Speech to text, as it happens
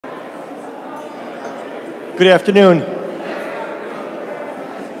Good afternoon.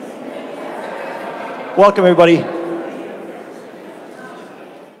 Welcome, everybody.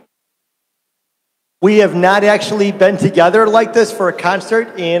 We have not actually been together like this for a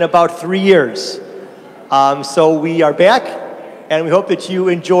concert in about 3 years. So we are back, and we hope that you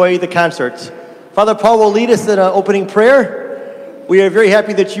enjoy the concert. Father Paul will lead us in an opening prayer. We are very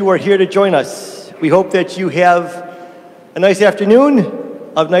happy that you are here to join us. We hope that you have a nice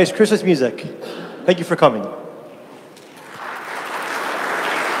afternoon of nice Christmas music. Thank you for coming.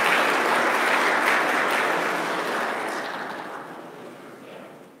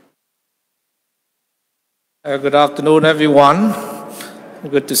 Good afternoon, everyone.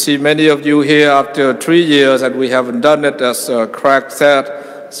 Good to see many of you here after 3 years, and we haven't done it, as Craig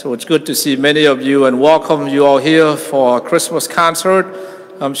said. So it's good to see many of you and welcome you all here for a Christmas concert.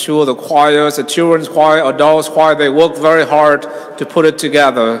 I'm sure the choirs, the children's choir, adults choir, they work very hard to put it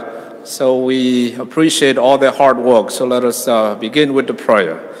together. So we appreciate all their hard work. So let us begin with the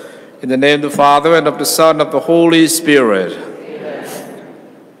prayer. In the name of the Father, and of the Son, and of the Holy Spirit.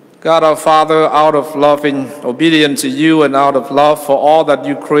 God our Father, out of loving obedience to you and out of love for all that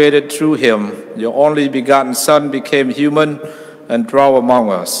you created through him, your only begotten Son became human and dwelt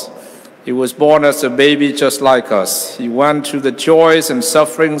among us. He was born as a baby just like us. He went through the joys and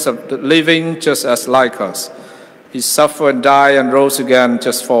sufferings of the living just as like us. He suffered and died and rose again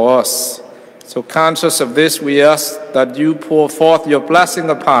just for us. So conscious of this, we ask that you pour forth your blessing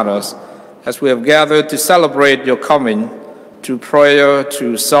upon us as we have gathered to celebrate your coming, to prayer,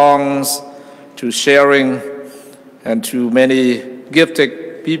 to songs, to sharing, and to many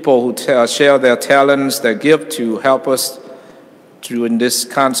gifted people who share their talents, their gift to help us in this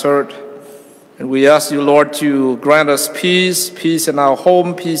concert. And we ask you, Lord, to grant us peace, peace in our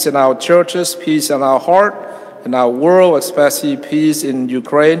home, peace in our churches, peace in our heart, in our world, especially peace in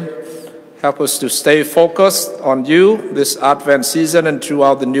Ukraine. Help us to stay focused on you this Advent season and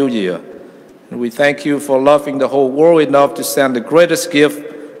throughout the new year. And we thank you for loving the whole world enough to send the greatest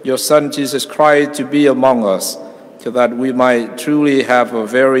gift, your Son Jesus Christ, to be among us, so that we might truly have a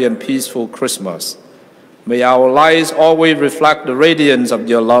very and peaceful Christmas. May our lives always reflect the radiance of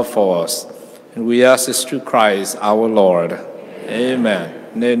your love for us. And we ask this through Christ our Lord. Amen.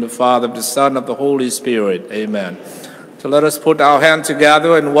 In the name of the Father, of the Son, of the Holy Spirit. Amen. So let us put our hands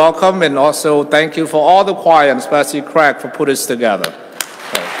together and welcome, and also thank you for all the choir, and especially Craig, for putting us together.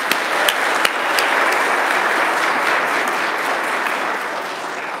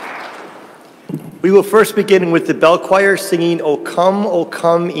 We will first begin with the bell choir singing O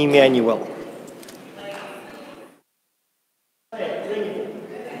Come, Emmanuel.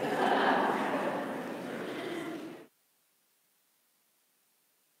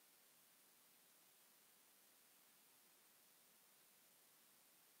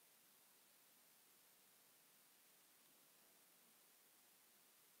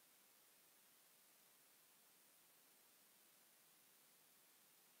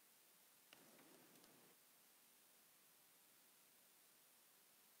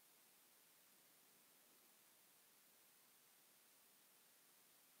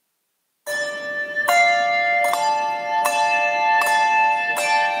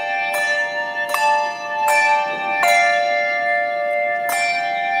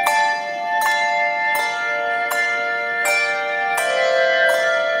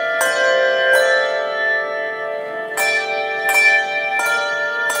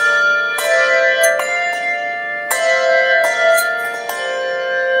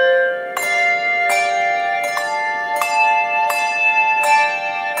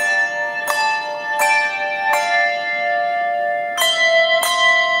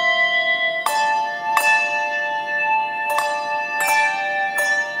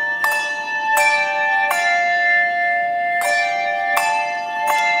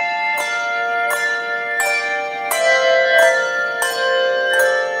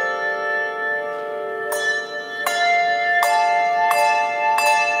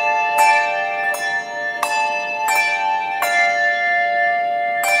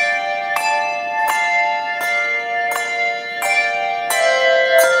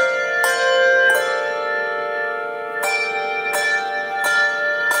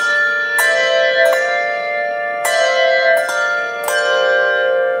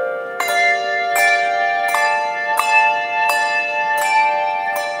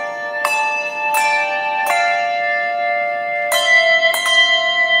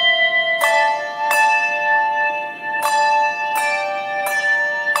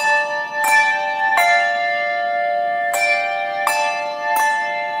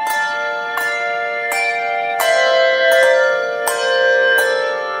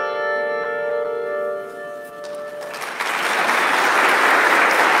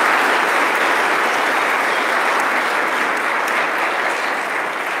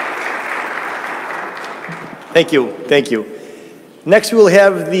 Thank you, thank you. Next, we will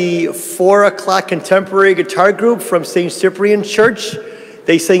have the 4 o'clock contemporary guitar group from St. Cyprian Church.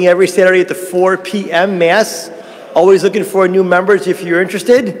 They sing every Saturday at the 4 p.m. Mass. Always looking for new members if you're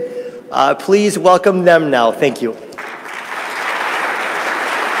interested. Please welcome them now. Thank you.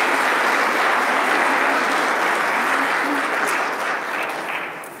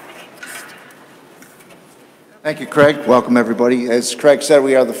 Thank you, Craig. Welcome, everybody. As Craig said,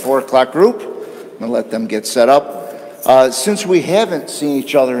 we are the 4 o'clock group. I'm going to let them get set up. Since we haven't seen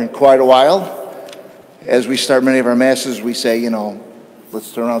each other in quite a while, as we start many of our masses, we say,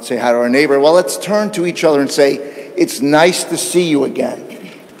 let's turn around and say hi to our neighbor. Well, let's turn to each other and say, it's nice to see you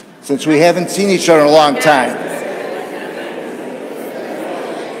again, since we haven't seen each other in a long time.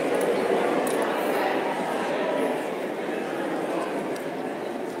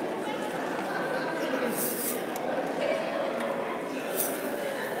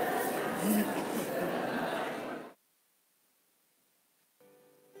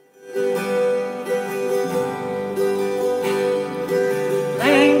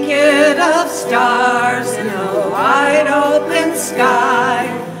 Stars in a wide open sky,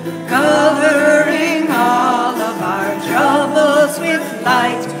 covering all of our troubles with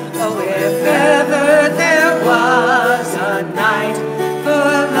light. Oh, if ever there was a night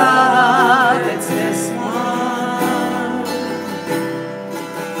for love, it's this one.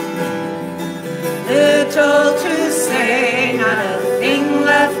 Little to say, not a thing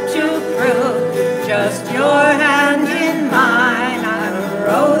left to prove, just your hand in mine on a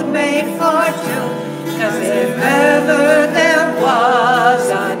road made for two. 'Cause if ever there was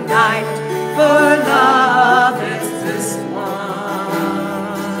a night for love, it's this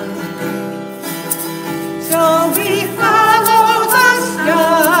one. So we follow the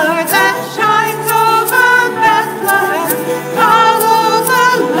star that shines over Bethlehem, follow the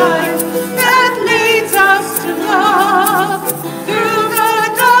light that leads us to love. Through the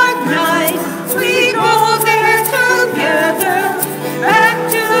dark night, we go there together, back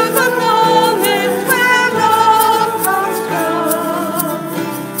to the moment where love comes from.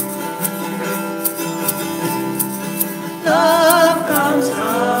 Love comes from.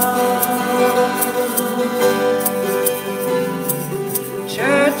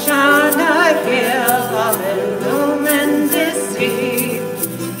 Church on a hill, all illumined this eve,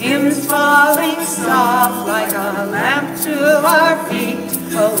 hymns falling soft like a lamp to our feet.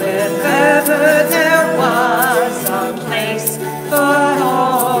 Oh, if ever there was a place for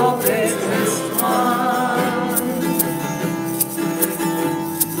hope, it's this one.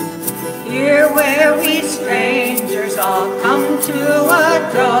 Here where we strangers all come to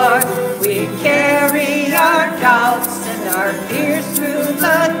adore, we carry our doubts and our fears through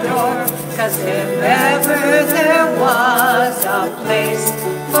the door. 'Cause if ever there was a place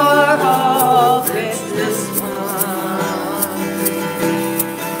for hope, it's this one.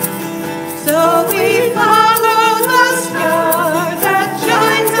 So we follow the star that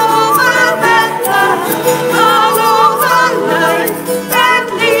shines over Bethlehem, follow the light that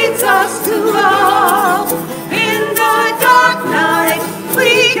leads us to love. In the dark night,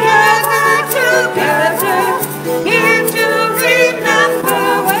 we gather together, here to remember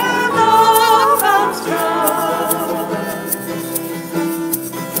where love comes from.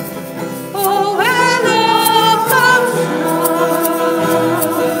 Oh, where love comes from.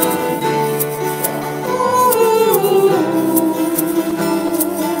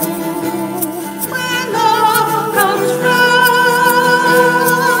 Where love comes from.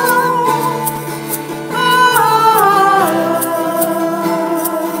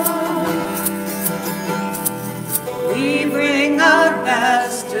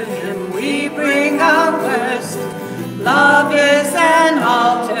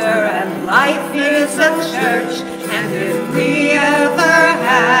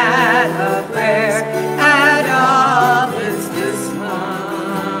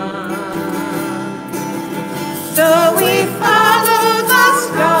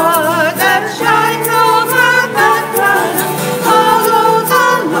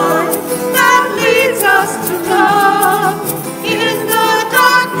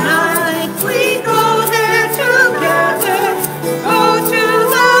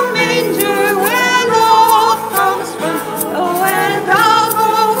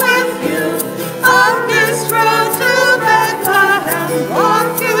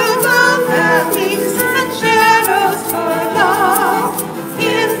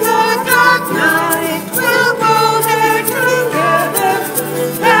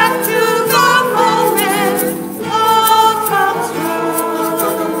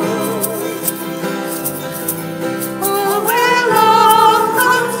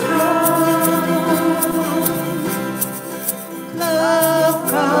 love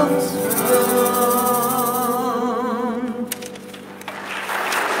comes from.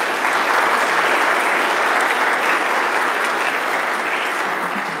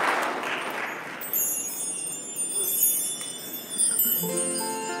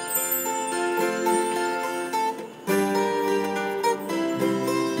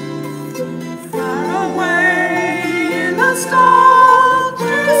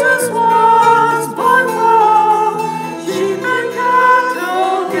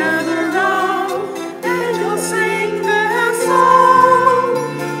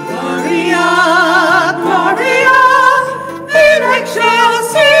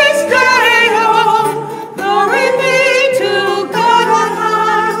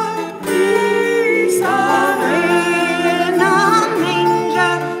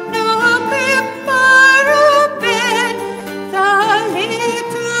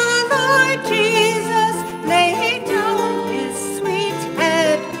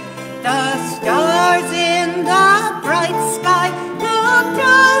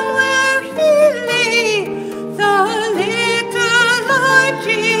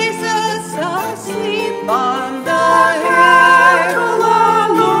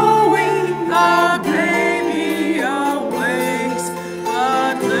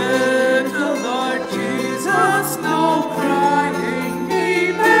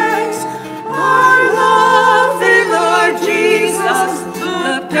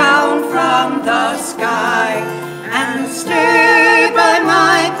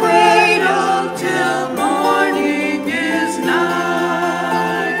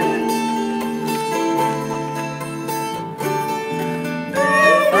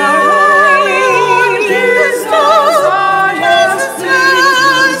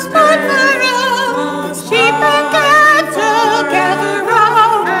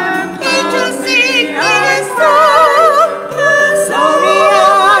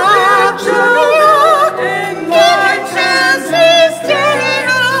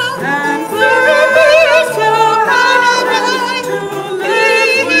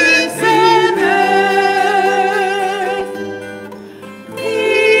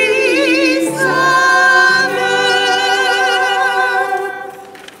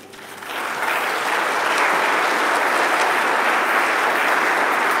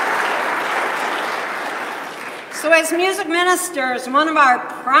 So as music ministers, one of our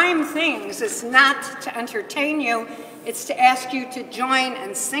prime things is not to entertain you, it's to ask you to join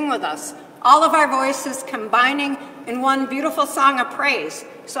and sing with us. All of our voices combining in one beautiful song of praise.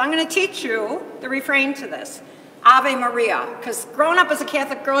 So I'm going to teach you the refrain to this. Ave Maria, because growing up as a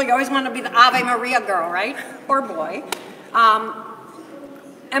Catholic girl, you always want to be the Ave Maria girl, right? Or boy.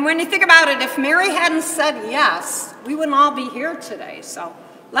 And when you think about it, if Mary hadn't said yes, we wouldn't all be here today. So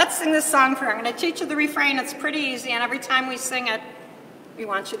let's sing this song for her. I'm going to teach you the refrain. It's pretty easy, and every time we sing it, we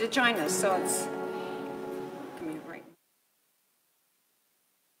want you to join us. So it's... Give me a break.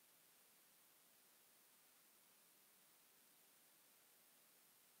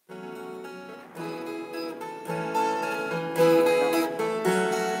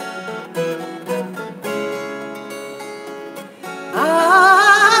 Ave,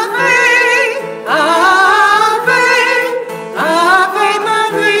 Ave, Ave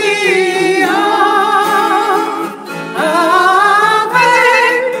Maria.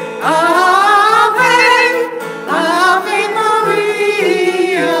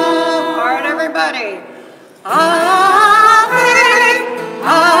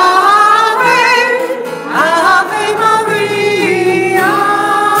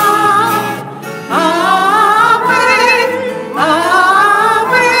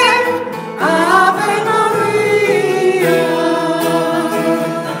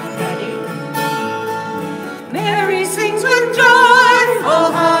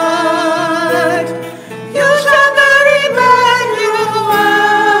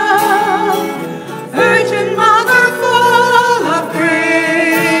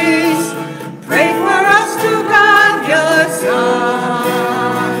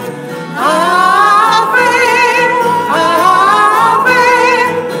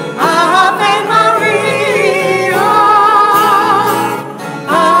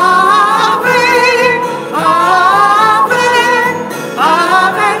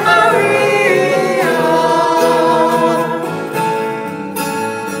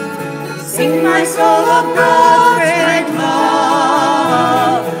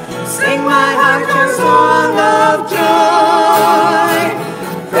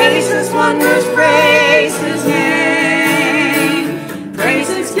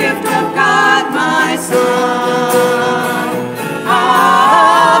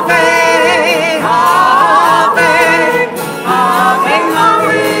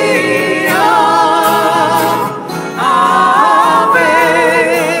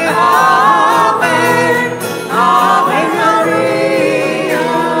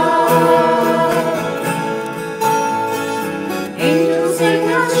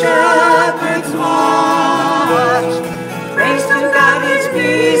 the shepherds watch. Praise to God, His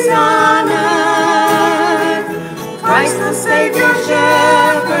peace on earth. Christ the Savior,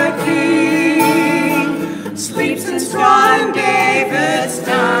 Shepherd King, sleeps in straw in David's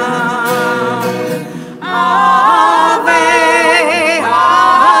town. Ave,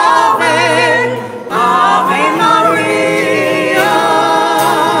 Ave, Ave Maria.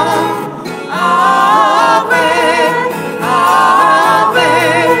 Ave, Ave,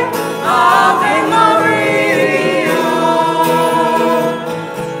 Ave Maria.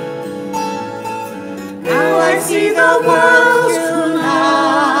 Now I see the world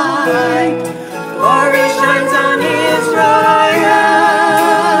tonight. Glory shines on Israel.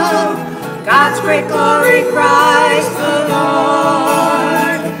 God's great glory, Christ the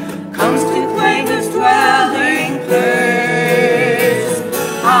Lord, comes to claim His dwelling place.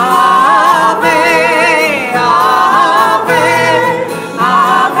 Ave, Ave,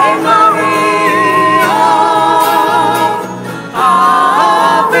 Ave Maria.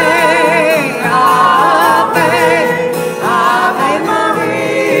 Ave, Ave, Ave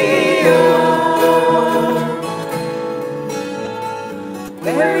Maria.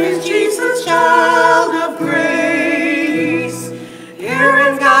 Where is Jesus, child of grace? Here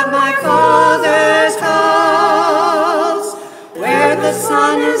in God my Father's house. Where the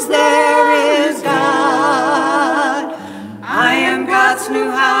Son is, there is God. I am God's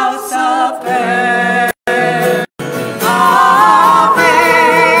new house of prayer. Ave,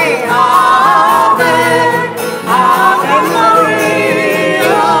 Ave, Ave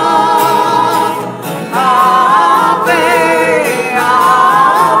Maria. Ave,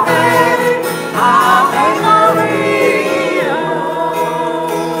 Ave, Ave Maria.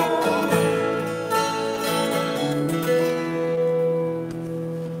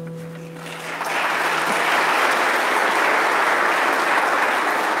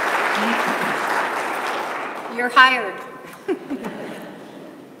 You're hired.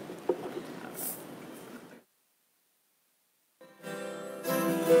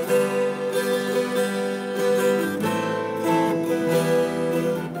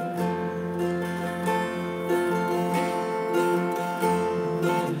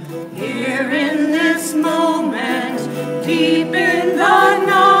 Here in this moment, deep in the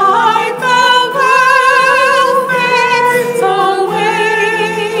night, the world fades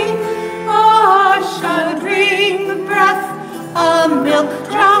away. A shuddering breath, a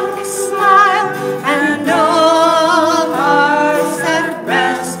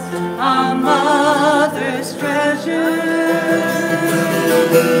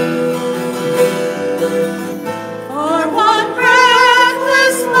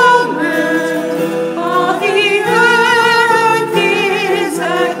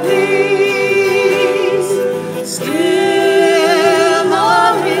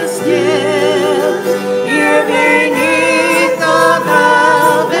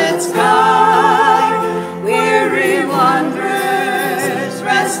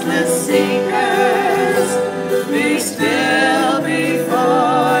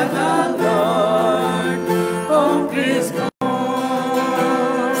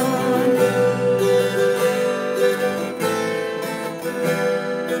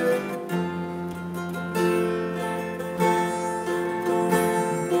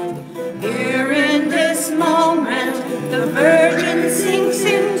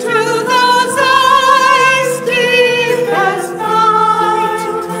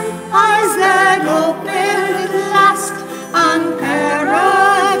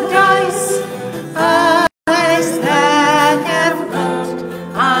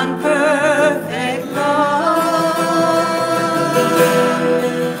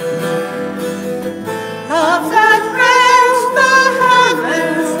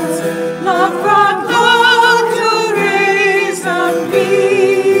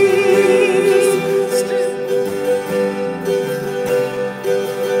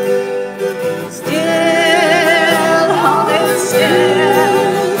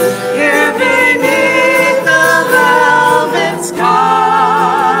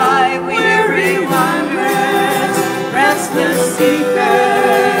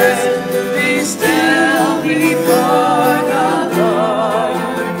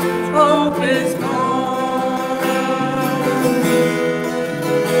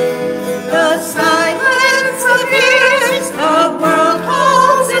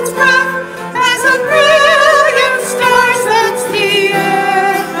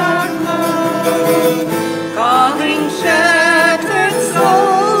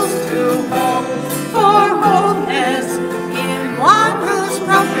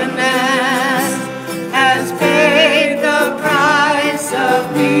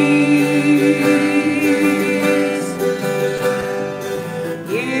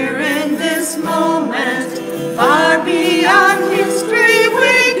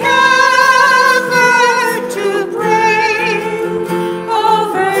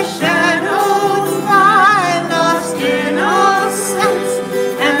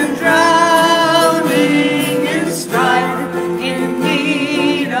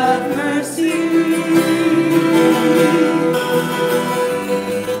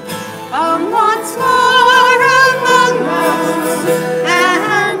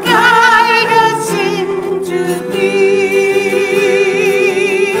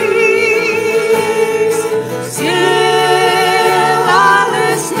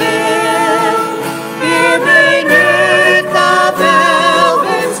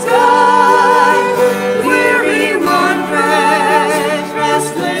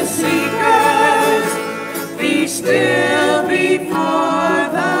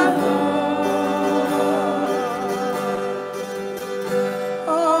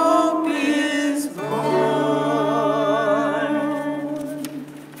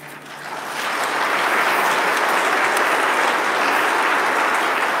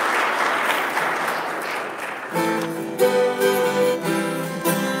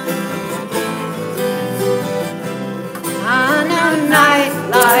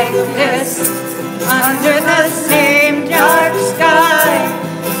this, under the same dark sky,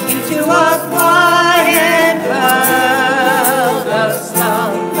 into a quiet world of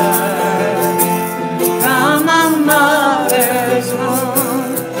slumber. From a mother's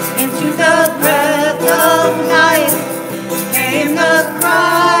womb into the breath of life came the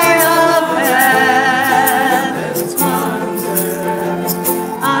cry of heaven's wonder.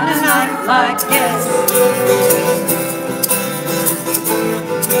 On a night like this,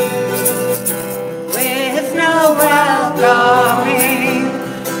 with no welcoming,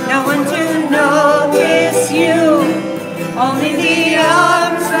 no one to notice you, only the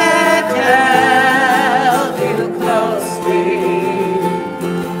arms that held you closely.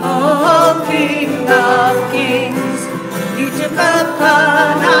 Oh, King of Kings, you took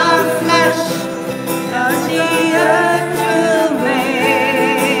upon our flesh, touched the earth to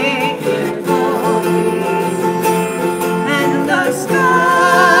make it holy. And the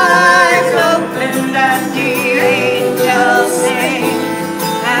skies opened and the angels sang,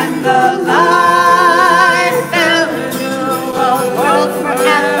 and the light fell into a world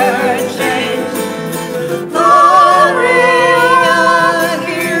forever changed. Gloria,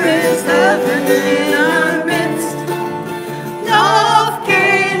 here is heaven in our midst. Love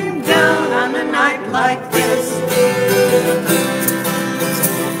came down on a night like this.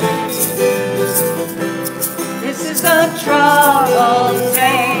 This is a troubled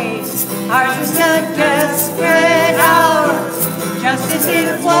day, ours is a desperate hour, just as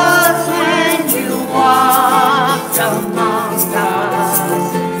it was when you walked among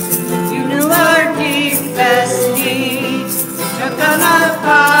us. You knew our deepest needs, took on our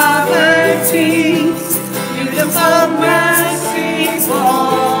poverty, beautiful mercy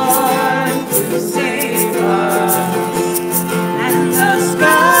born to save us. And the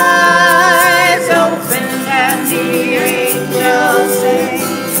skies opened and the angels sang,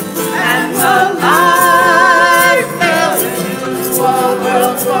 and the light fell into a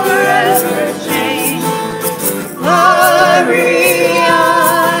world forever changed. Gloria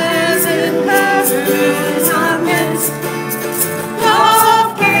is in heaven in our midst. Love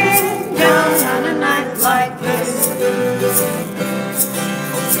came down on a night like this.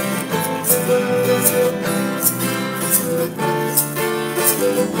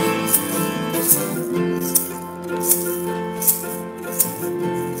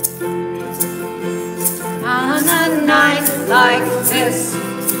 On a night like this,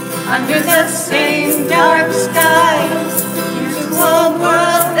 under the same dark sky, into a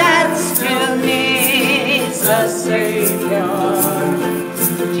world that still needs a Savior.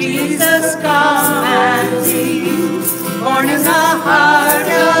 Jesus, come and be, born in the heart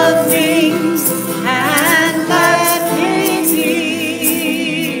of me, and let me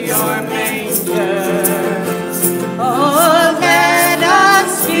be your manger. Oh, let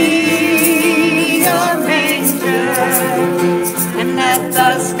us be your manger, and let the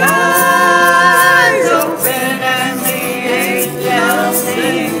skies open and the angels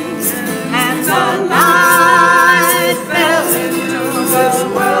sing, and the light fell into the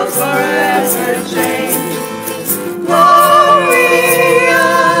world forever changed. Gloria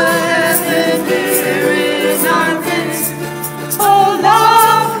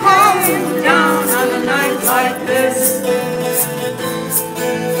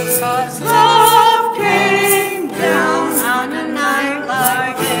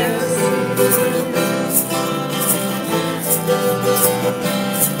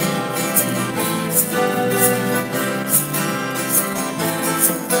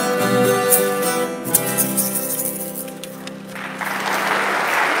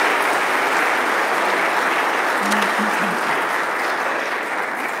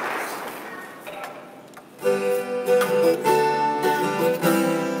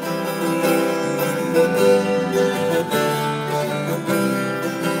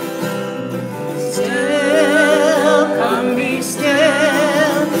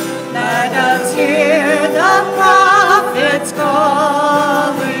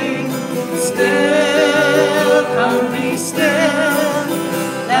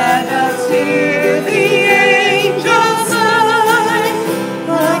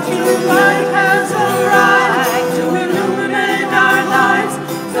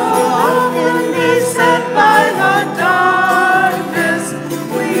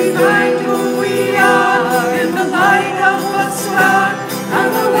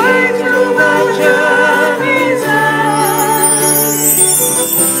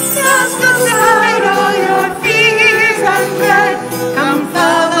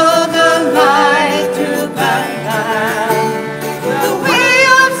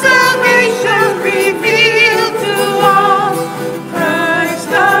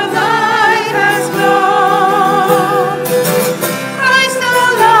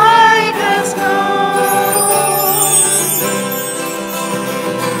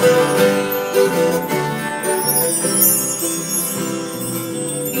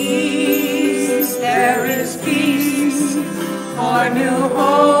new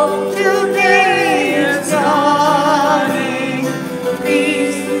hope today is dawning.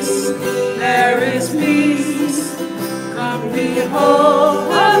 Peace, there is peace. Come behold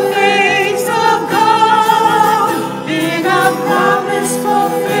the face of God. In a promise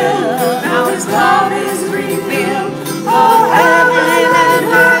fulfilled, now His love is revealed. Oh, heaven and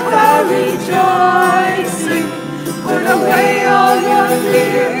earth are rejoicing. Put away all your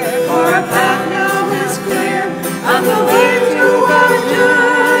fear, for a path now is clear on the way to our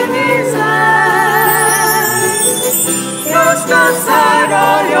journey's end. Cast aside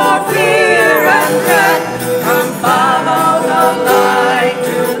all your fear and dread. Come follow the light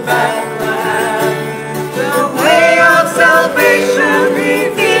to Bethlehem. The way of salvation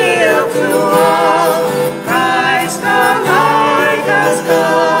revealed to all. Christ our light has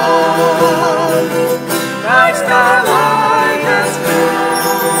come. Christ our light has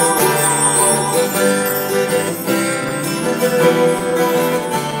come.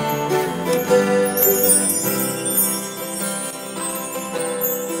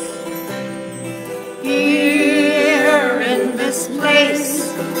 Here in this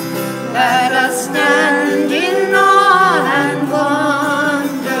place, let us stand in awe and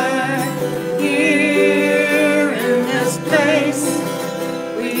wonder. Here in this place,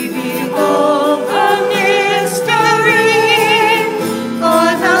 we behold a mystery. For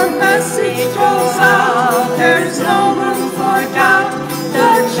the message goes out, there's no room for doubt.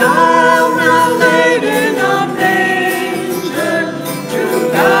 The child now laid in a manger, true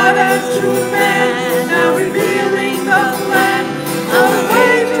God and true man, now revealing the plan, the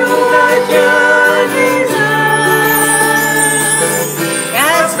way to the journey's end.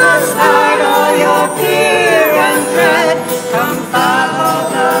 Cast aside all your fear and dread. Come follow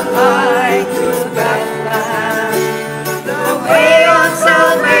the light to Bethlehem. The way of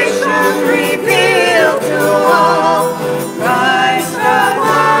salvation revealed to all. Christ our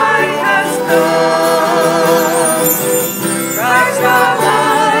light has come. Christ our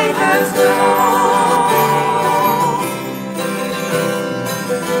light has come.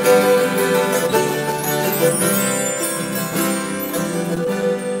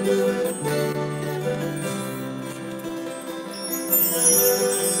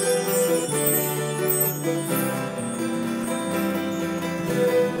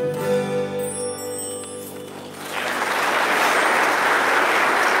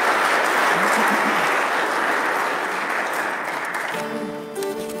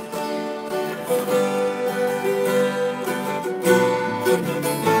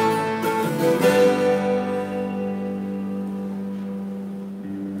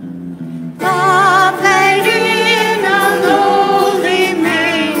 Love laid in a lowly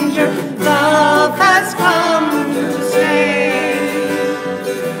manger, love has come to stay.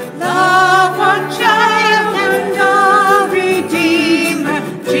 Love one child and a Redeemer,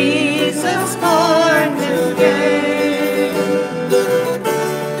 Jesus born today.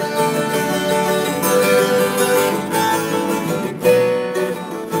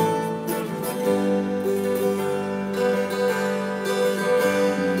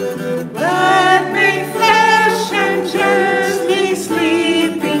 Let me flesh and gently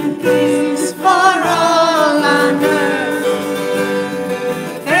sleep in peace for all on earth.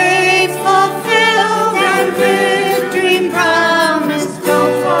 Faith fulfilled and victory promised, go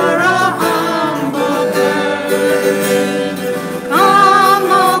for a humble birth.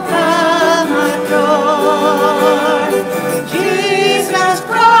 Come, oh come, adore Jesus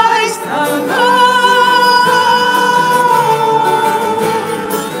Christ the Lord.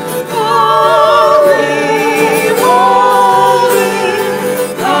 Oh,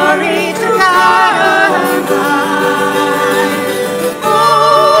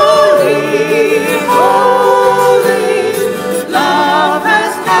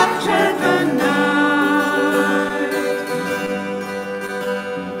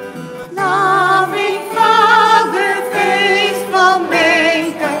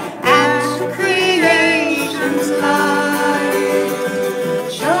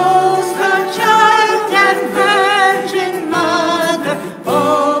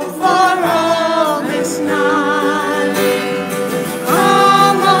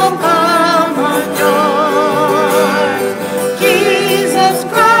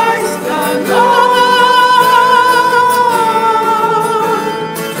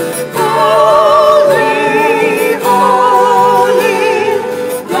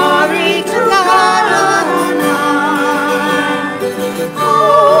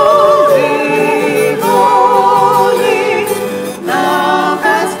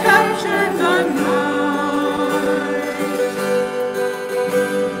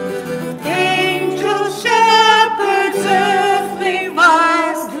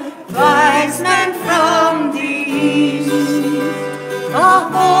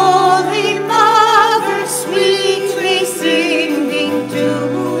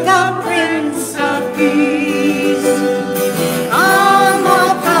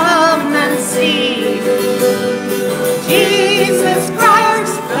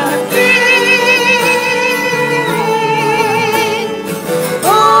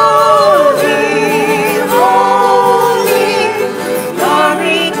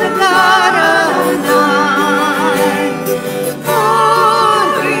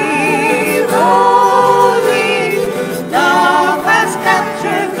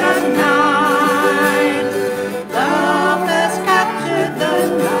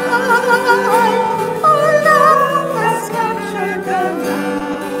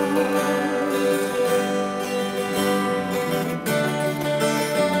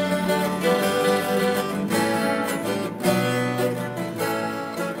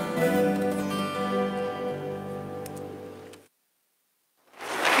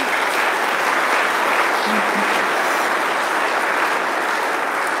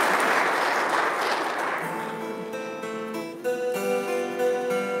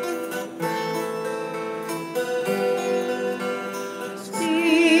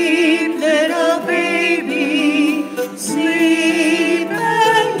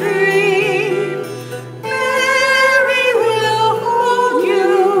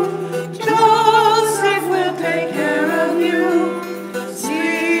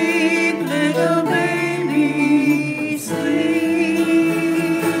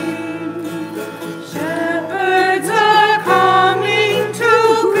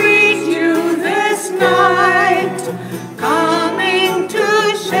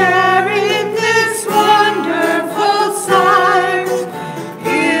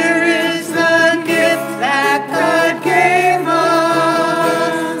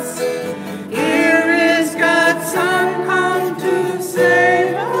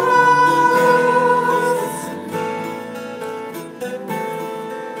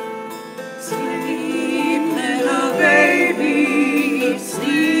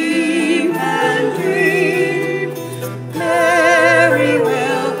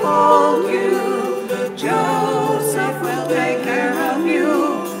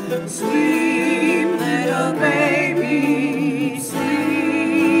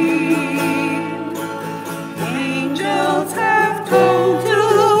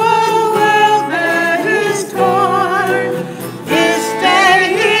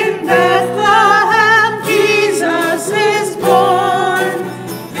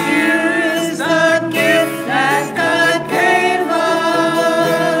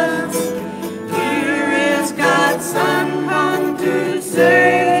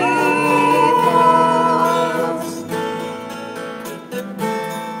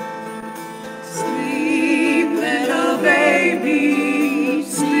 baby,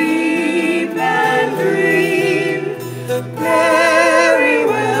 sleep and dream. Mary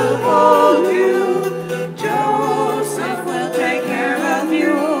will hold you, Joseph will take care of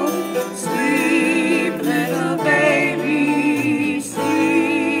you. Sleep, little baby,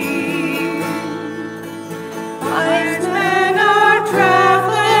 sleep. Wise men are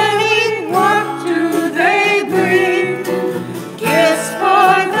traveling, what do they bring? Gifts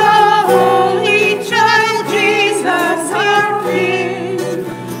for the Holy Child, Jesus our King.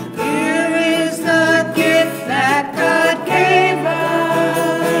 Here is the gift that God gave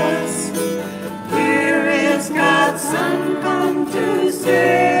us. Here is God's Son come to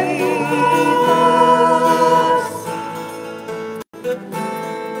save us.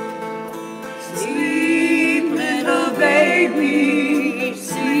 Sleep, little baby,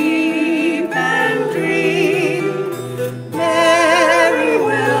 sleep and dream. Mary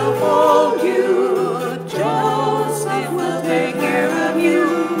will hold you, Joseph will take care of you.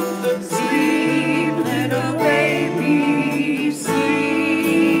 Sleep, little baby,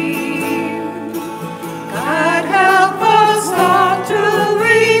 sleep. God help us all to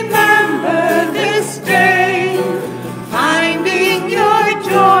remember this day, finding your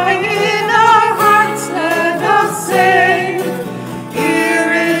joy in our hearts, let us say.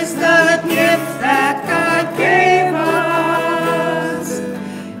 Here is the gift that God gave us.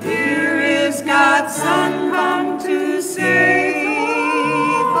 Here is God's Son come to save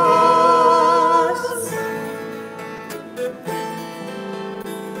us.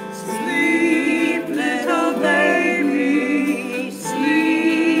 Sleep, little baby,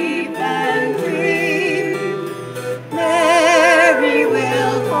 sleep and dream. Mary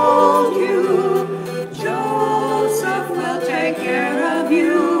will hold you, Joseph will take care of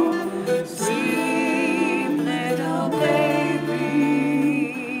you. Sleep, little baby,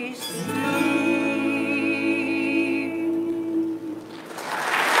 sleep.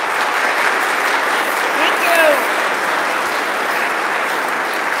 Thank you.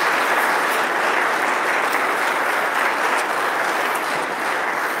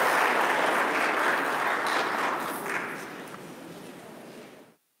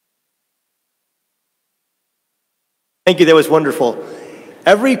 Thank you, that was wonderful.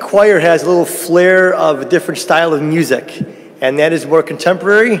 Every choir has a little flair of a different style of music, and that is more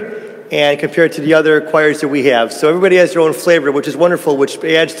contemporary and compared to the other choirs that we have. So everybody has their own flavor, which is wonderful, which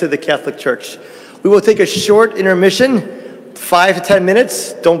adds to the Catholic Church. We will take a short intermission, 5 to 10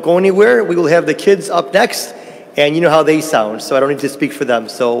 minutes. Don't go anywhere. We will have the kids up next, and you know how they sound, so I don't need to speak for them.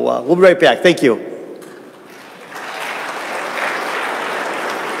 So we'll be right back. Thank you.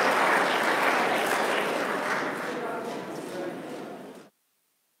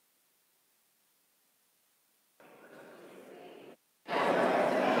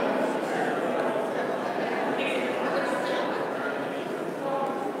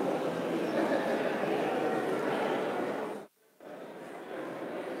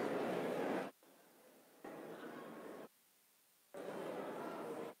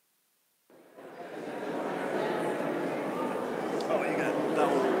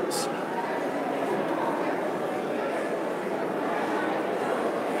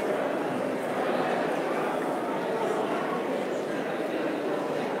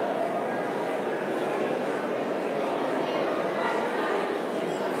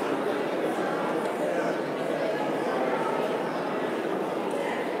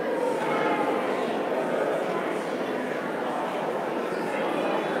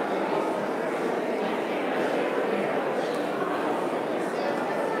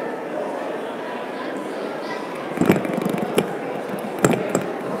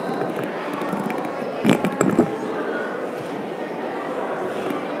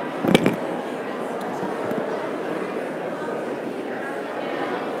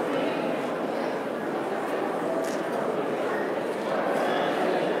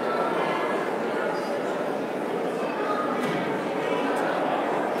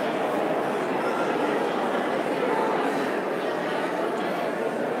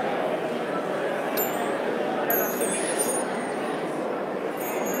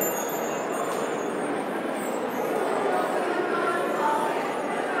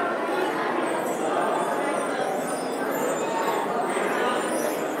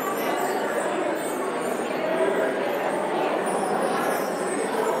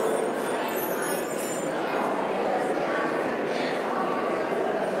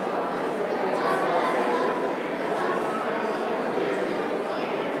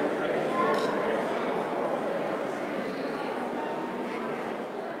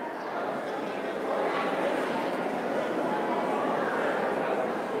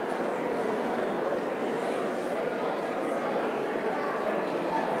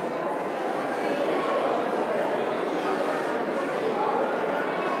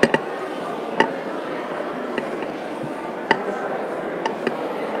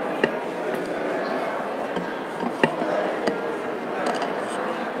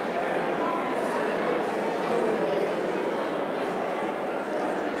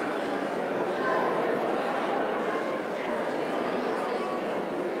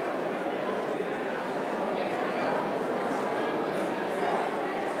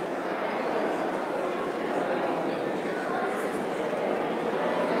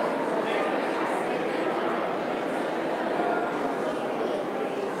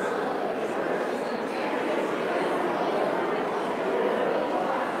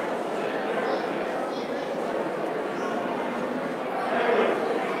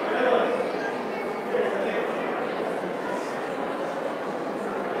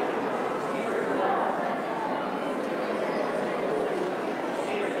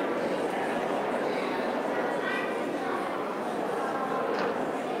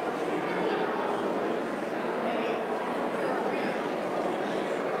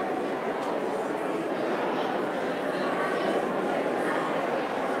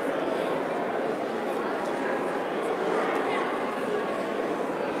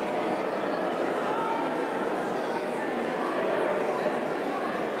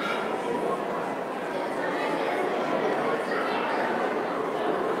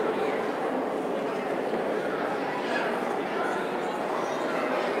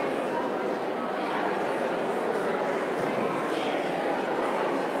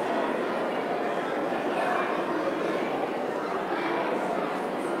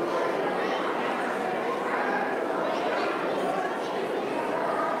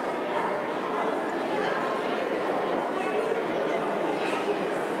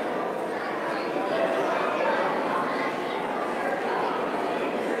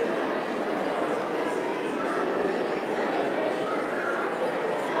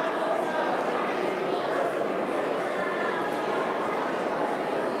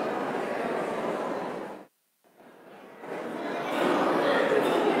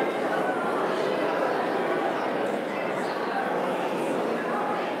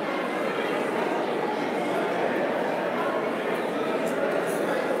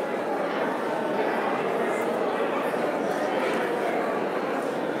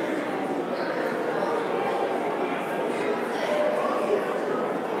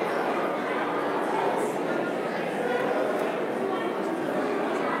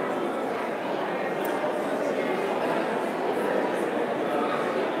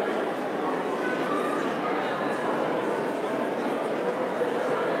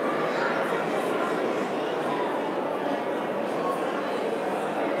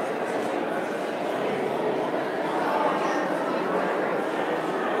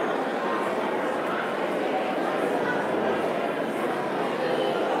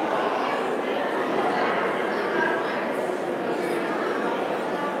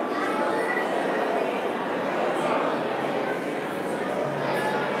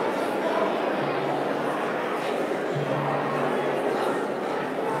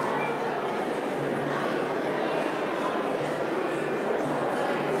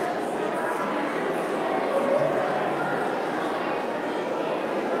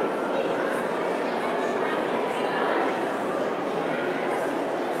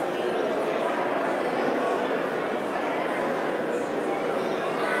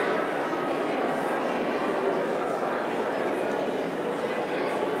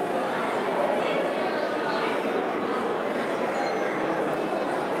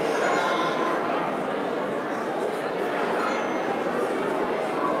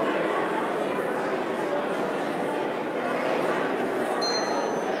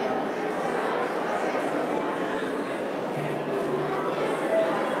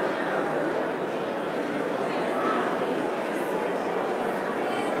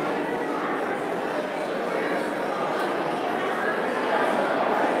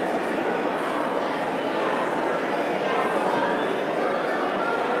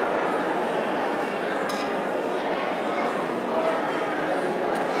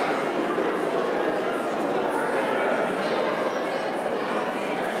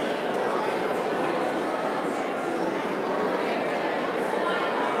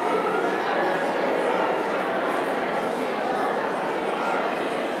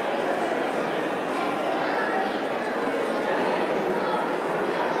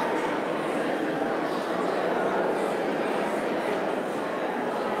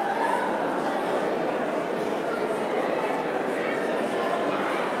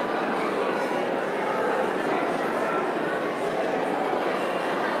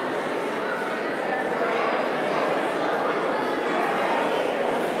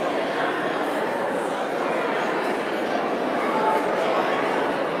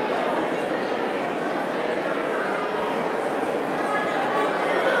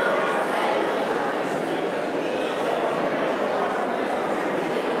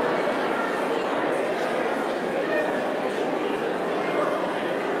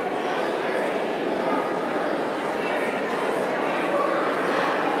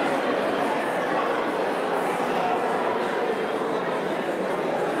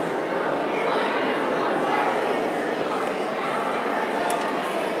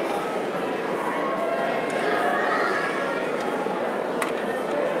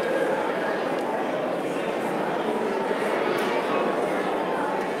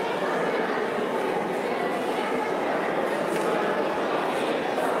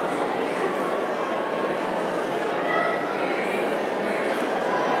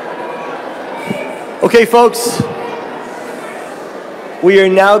 Okay, folks, we are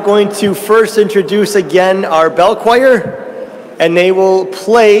now going to first introduce again our bell choir, and they will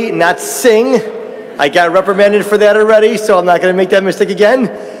play, not sing. I got reprimanded for that already, so I'm not going to make that mistake again.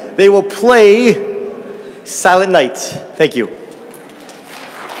 They will play Silent Night. Thank you.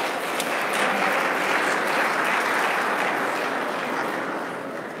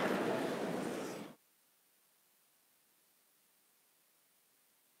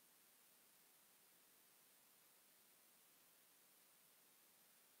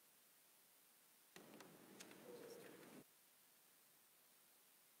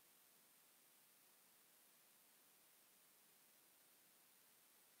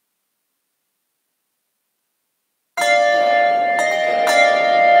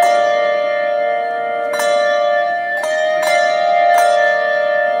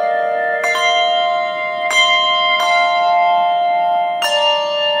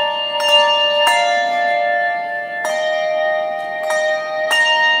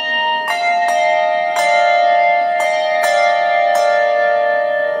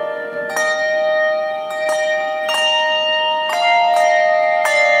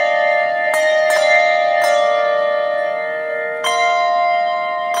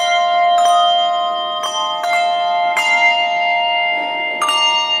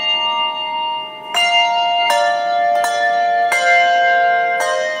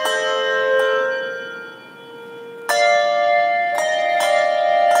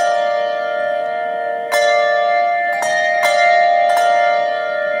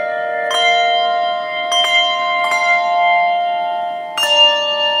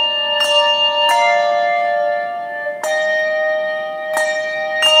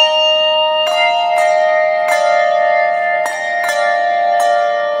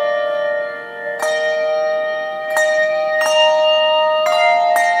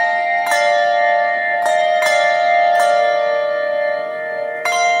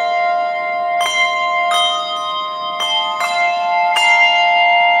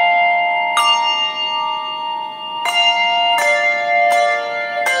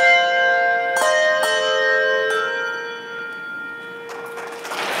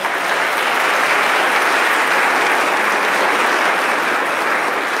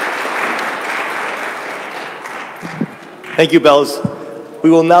 Thank you, bells. We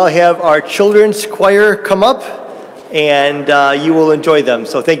will now have our children's choir come up, and you will enjoy them,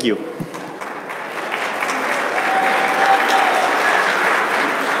 so thank you.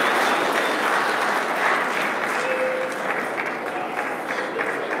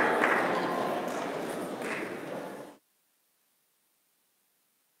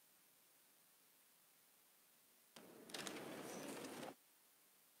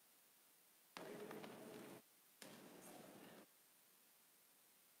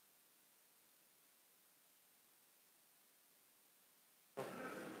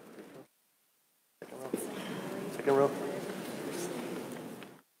 Second row.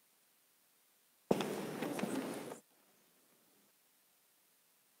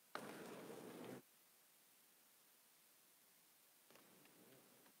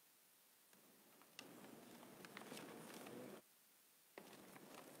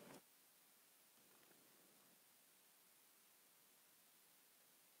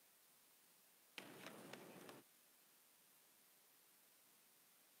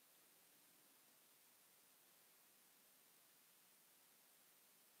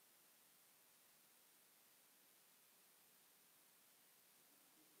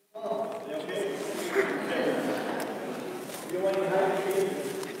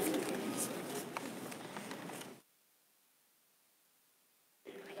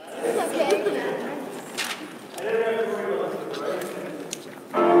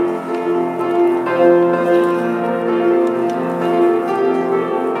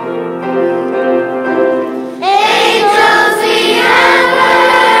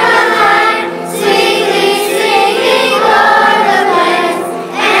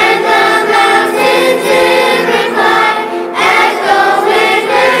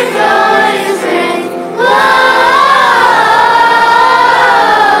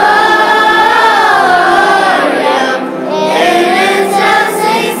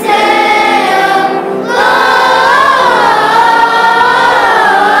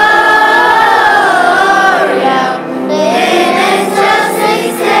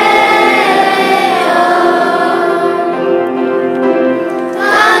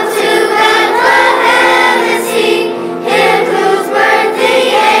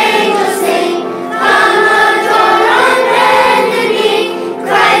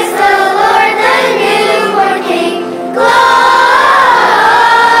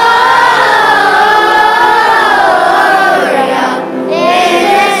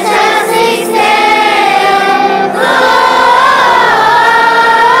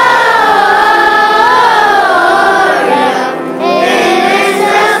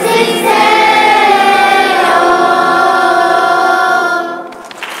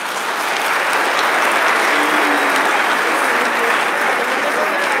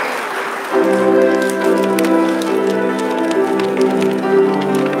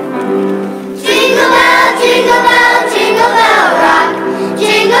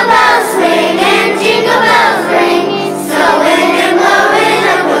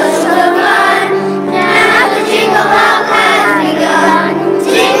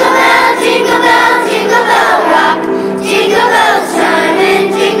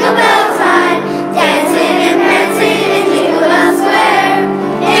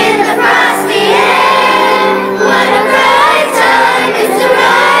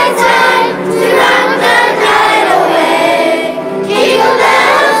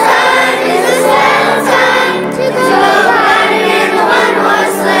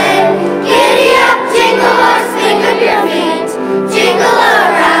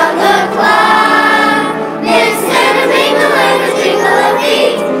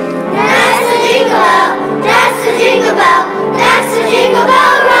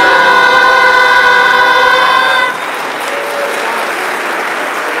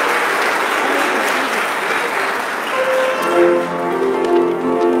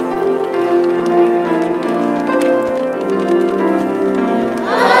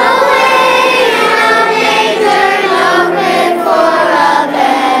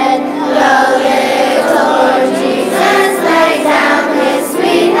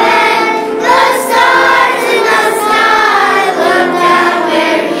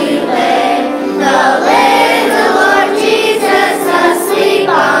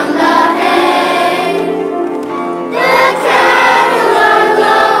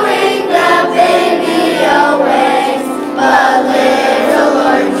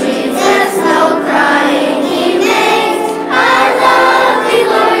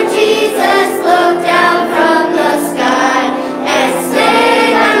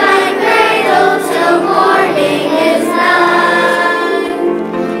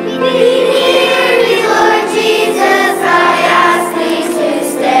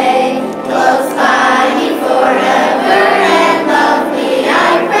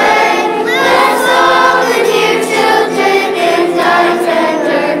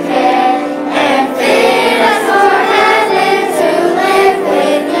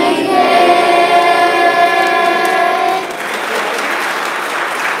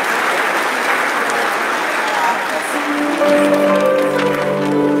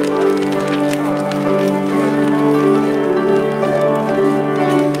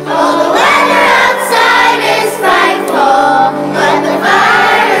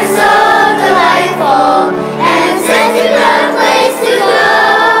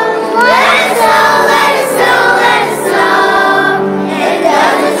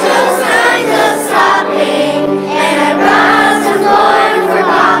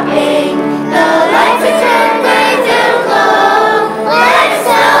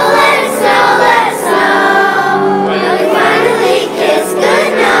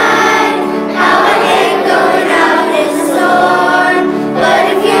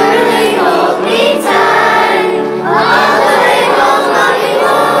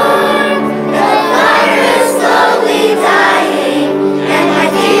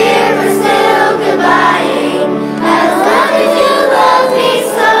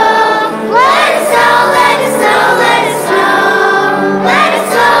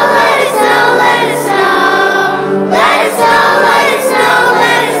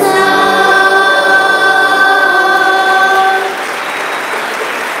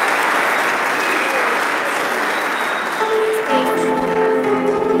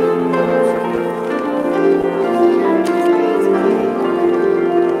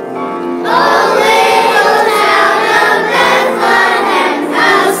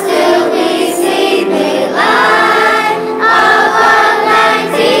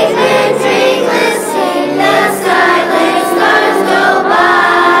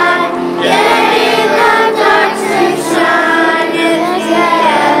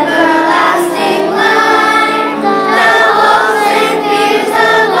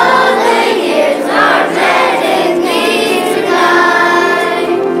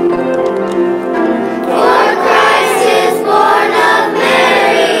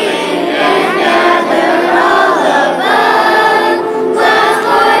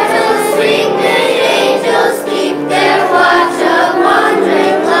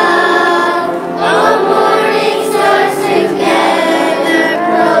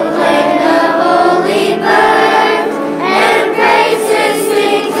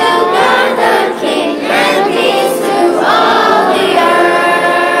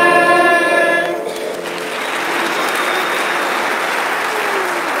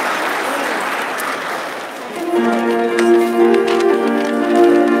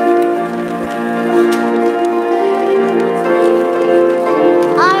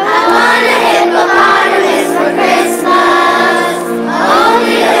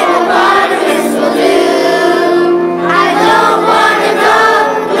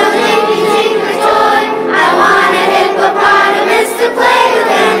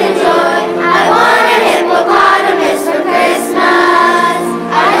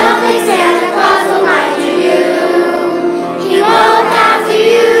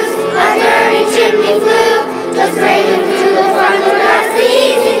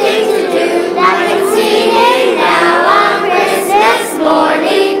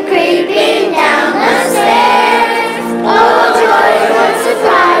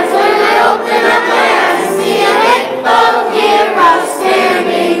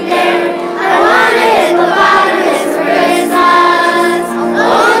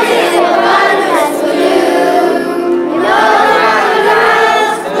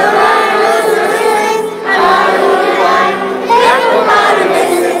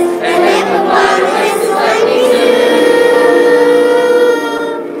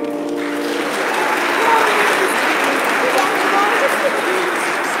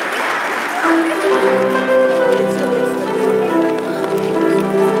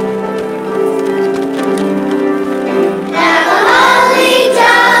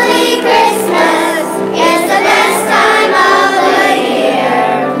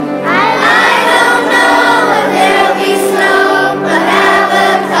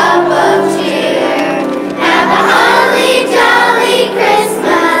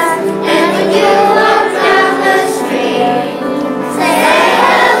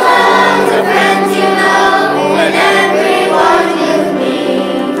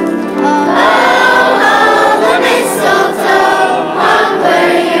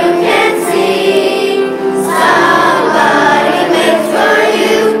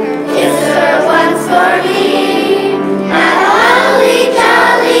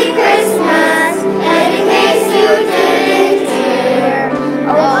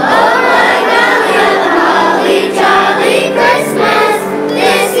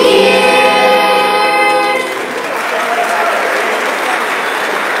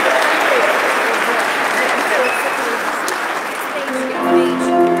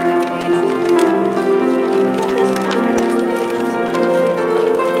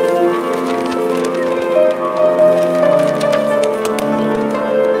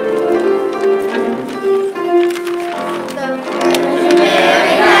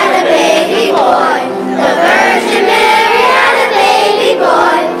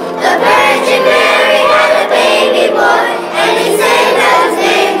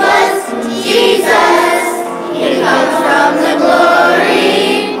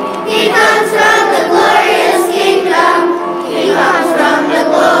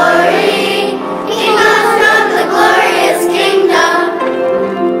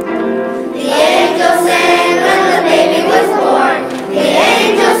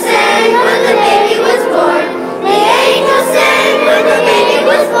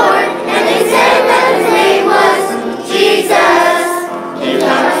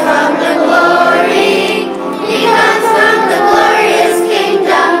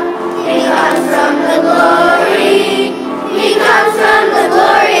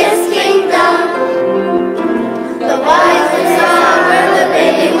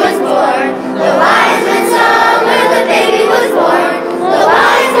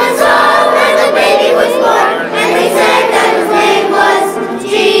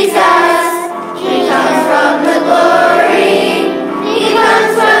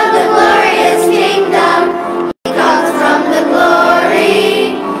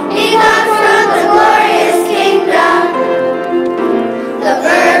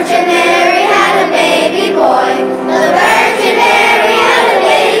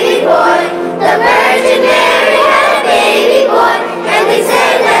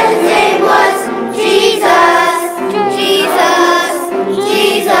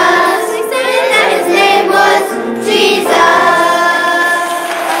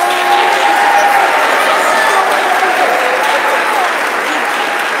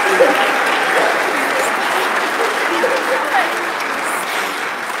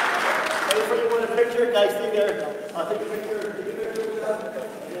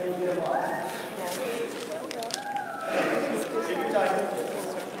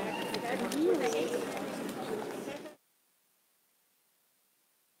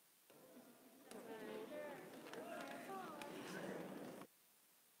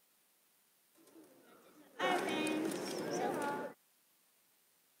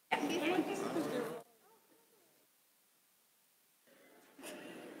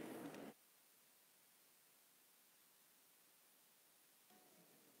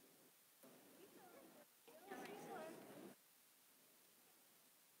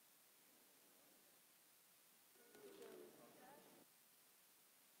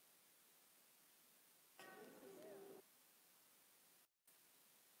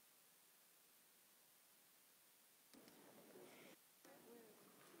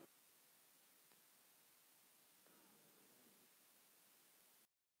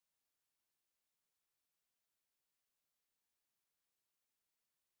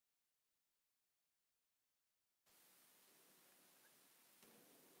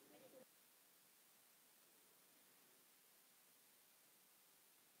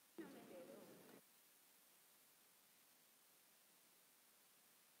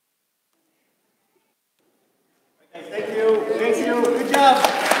 Thank you. Thank you. Good job.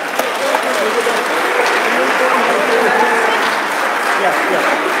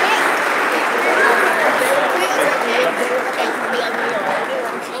 Yeah.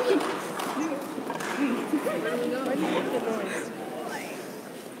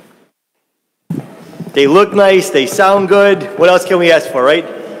 They look nice. They sound good. What else can we ask for, right?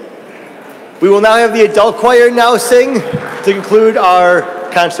 We will now have the adult choir now sing to conclude our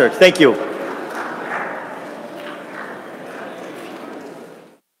concert. Thank you.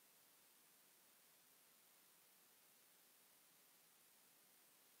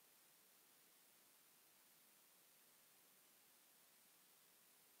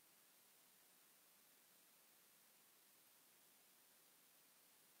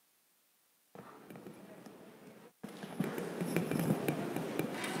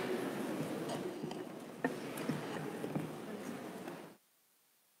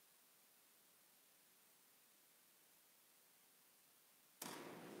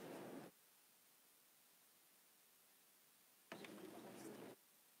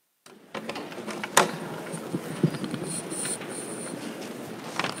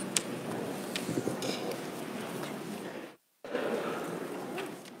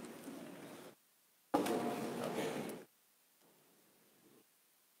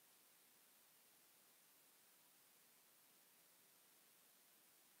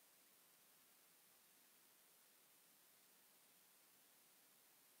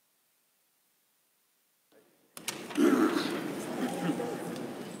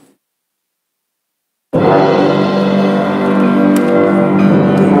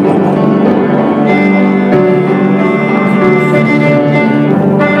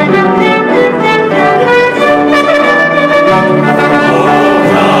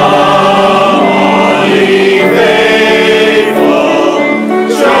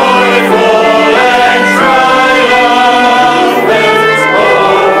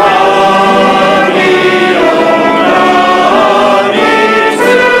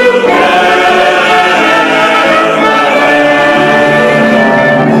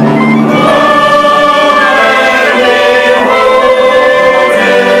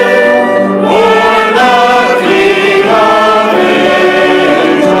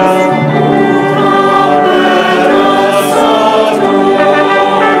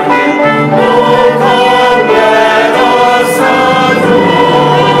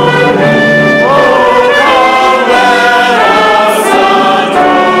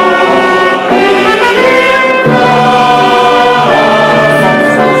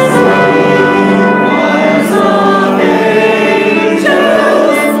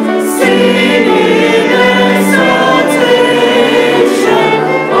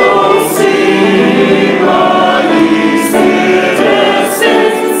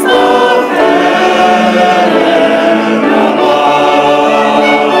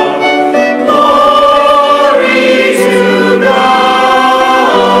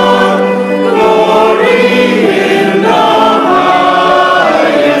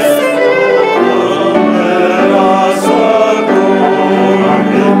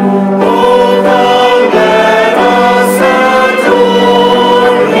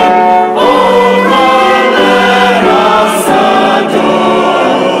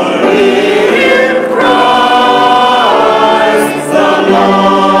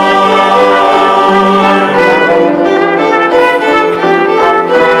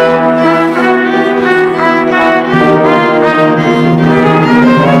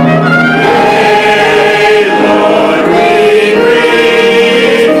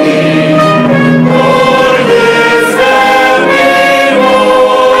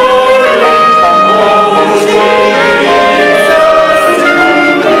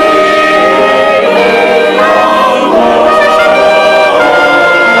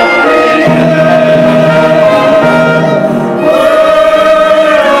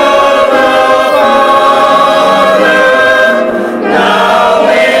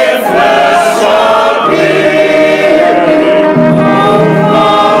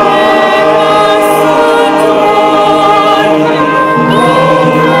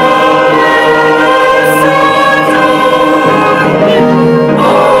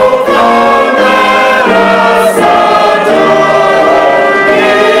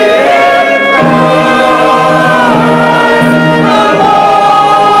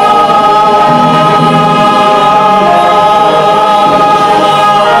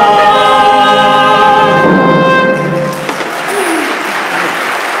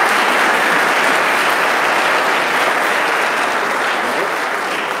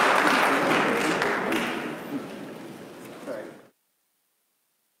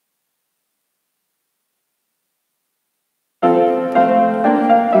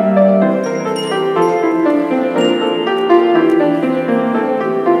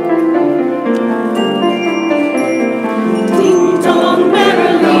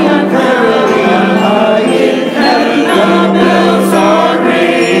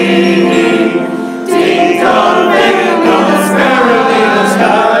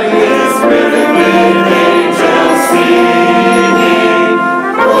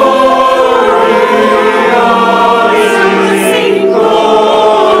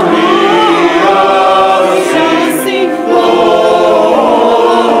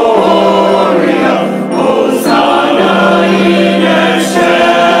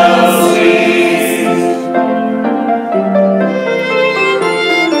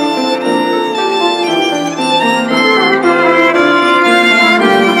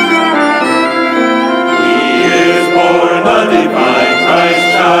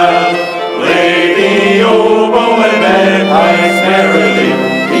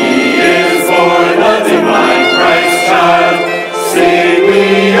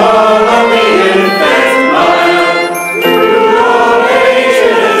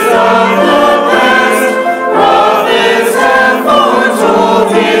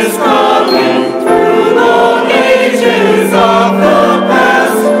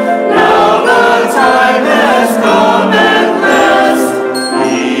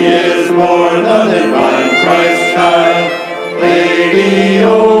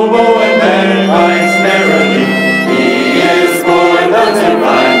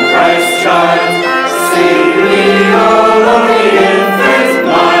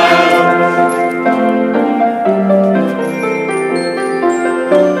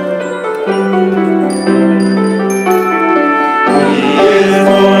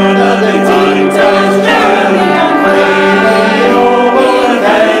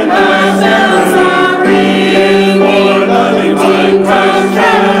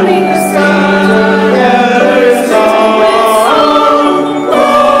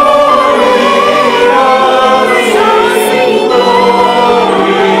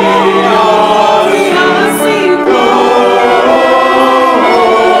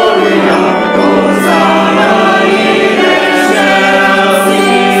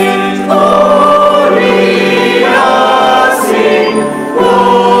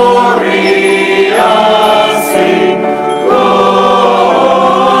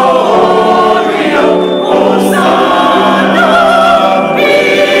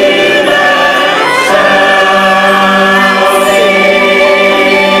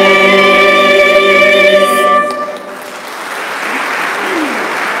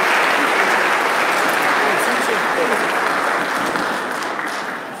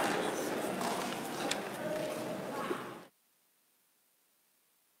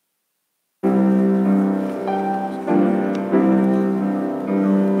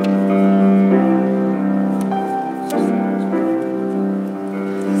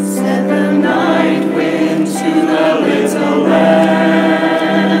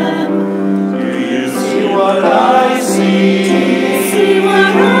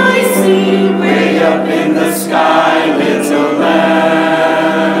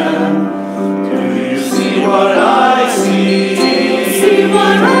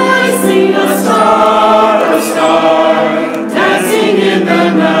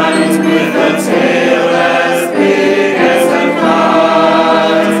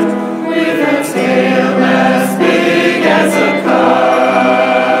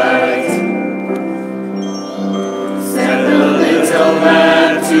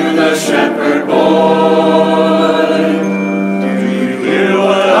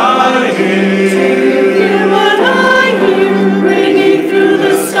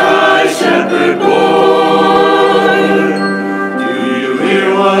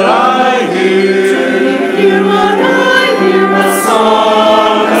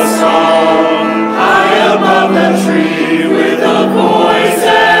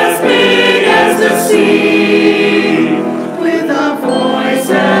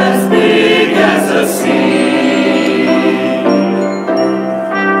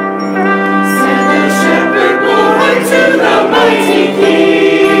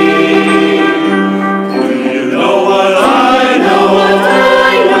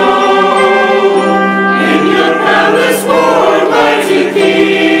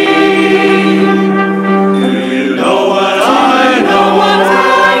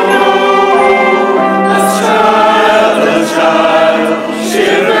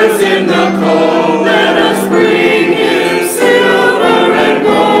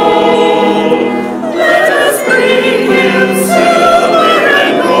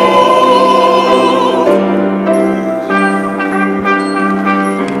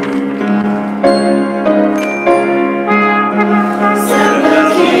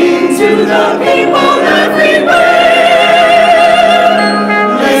 to the people everywhere.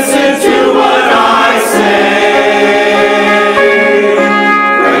 Listen to what I say.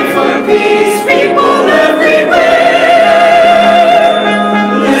 Pray for peace, people everywhere.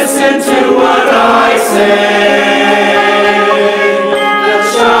 Listen to what I say. The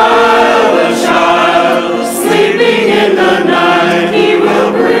child, sleeping in the night, he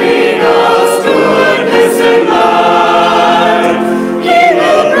will bring us goodness and light. He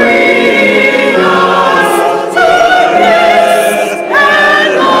will bring us goodness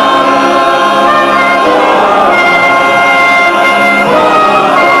and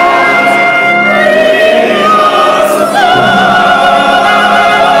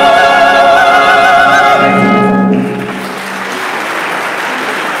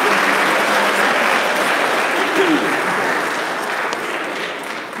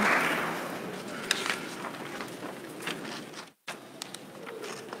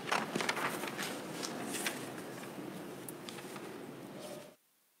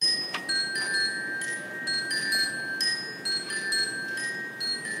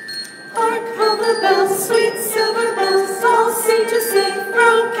hark how the bells, sweet silver bells, all seem to say,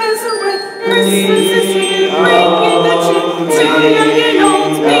 throw cares away. Christmas is here, bringing the cheer to young and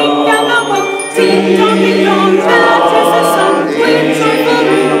old, meek and the bold. Ding dong, ding dong, that is the song. With joyful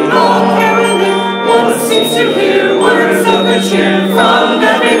ring, all caroling, one seems to hear words of good cheer from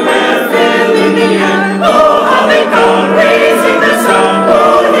everywhere, filling the air. Oh, how they come, raising the sound.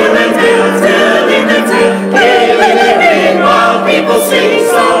 Oh, hill and dale, telling the tale. Hey, while people sing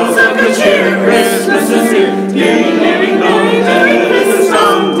songs of good cheer. Christmas is here. Ding, ding, dong, Merry Christmas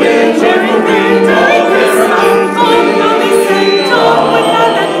song. Ding, joyful ring, Merry Christmas song. Oh, how they sing, talk with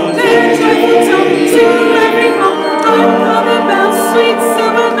heaven, their joyful tone to every home. Hark how the bells, sweet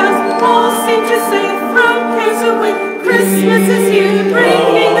silver bells, all seem to say, throw cares away. Christmas is here,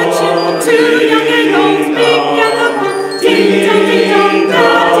 bringing the cheer to young and old, meek and the bold. Ding dong,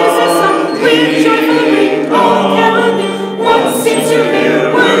 that is a song with joyful ring, all caroling. One seems to hear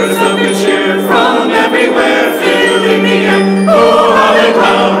words of good cheer from everywhere, filling the air. Oh, how they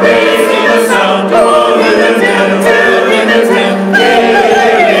come, raising the sound. Oh, in the dale, telling the tale.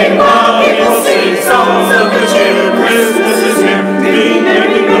 Hey, while people sing songs of good cheer. Christmas is here. Ding,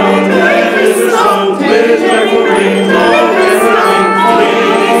 ding, dong, Merry Christmas song. With joyful ring, Merry Christmas song. Oh,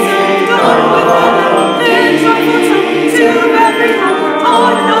 they sing, God with heaven, their joyful tone to every home.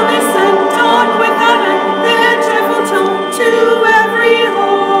 Oh, how they sing, God with heaven, their joyful tone to every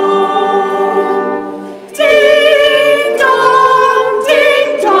home. Ding dong, ding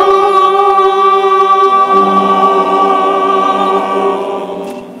dong.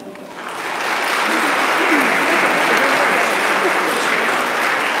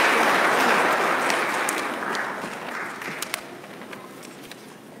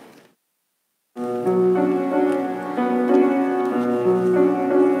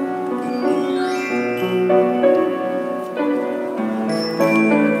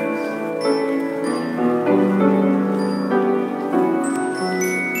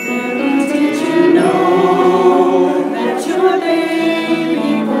 Mary, did you know that your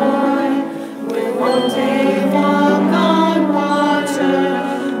baby boy will one day walk on water?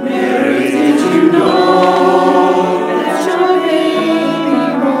 Mary, did you know that your baby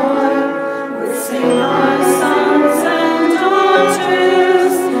boy will sing on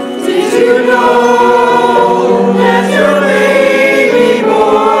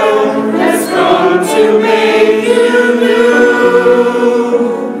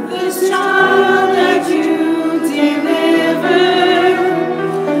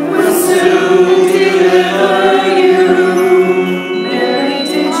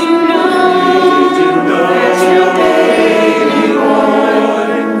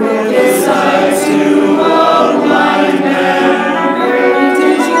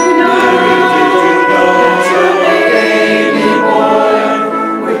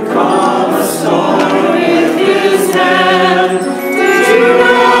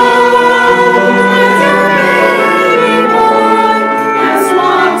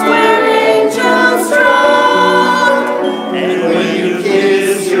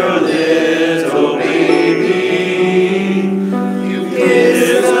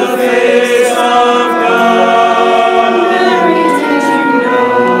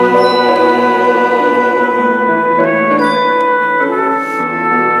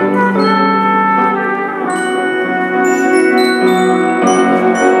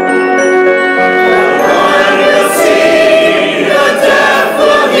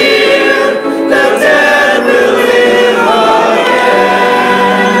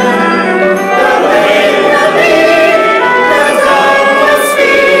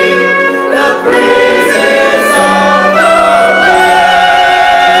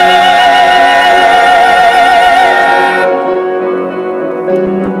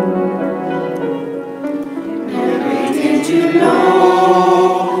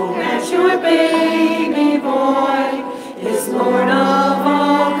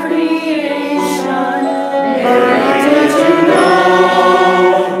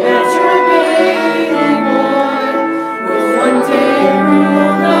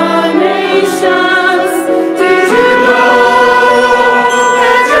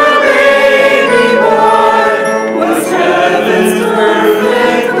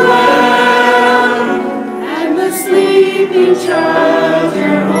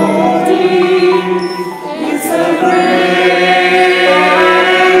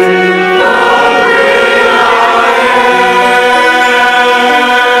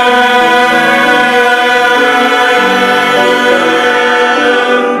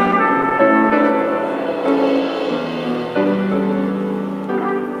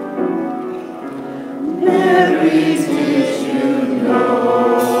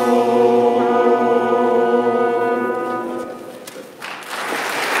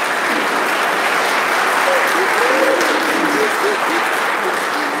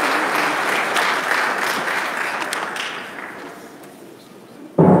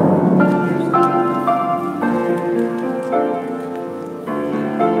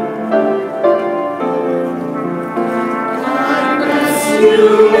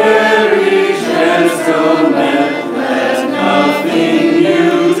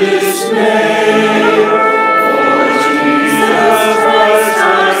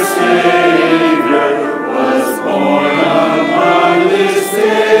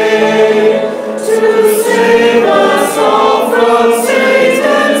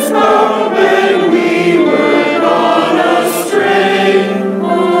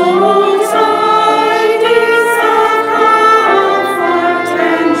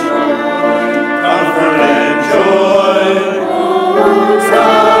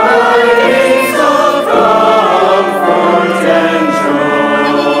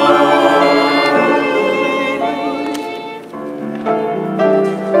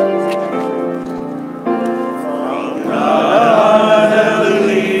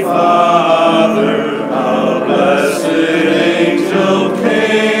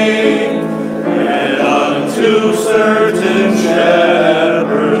certain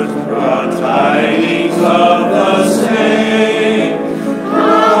shepherds brought tidings of the same.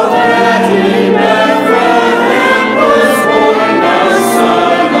 How that in Bethlehem was born the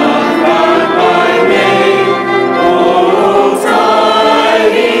Son of God by name. Oh,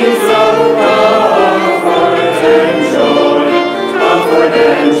 tidings of comfort and joy, comfort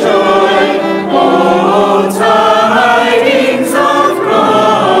and joy. Oh, tidings of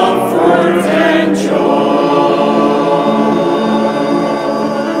comfort and joy.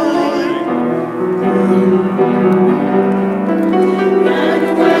 And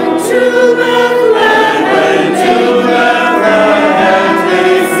went to Bethlehem,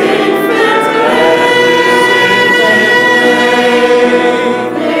 this infant lay.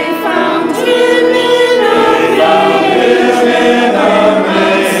 They found him in a manger,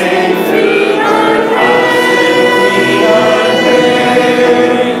 and feet unveiled.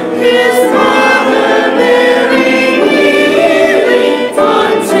 His mother Mary kneeling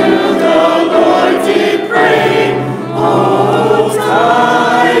unto the Lord did pray. Oh,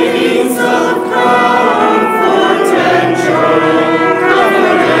 tidings of comfort and joy,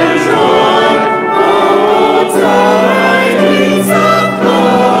 comfort and joy. Oh, tidings of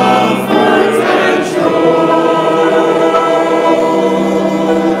comfort and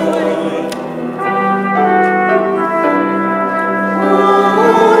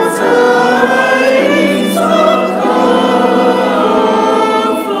tidings of comfort and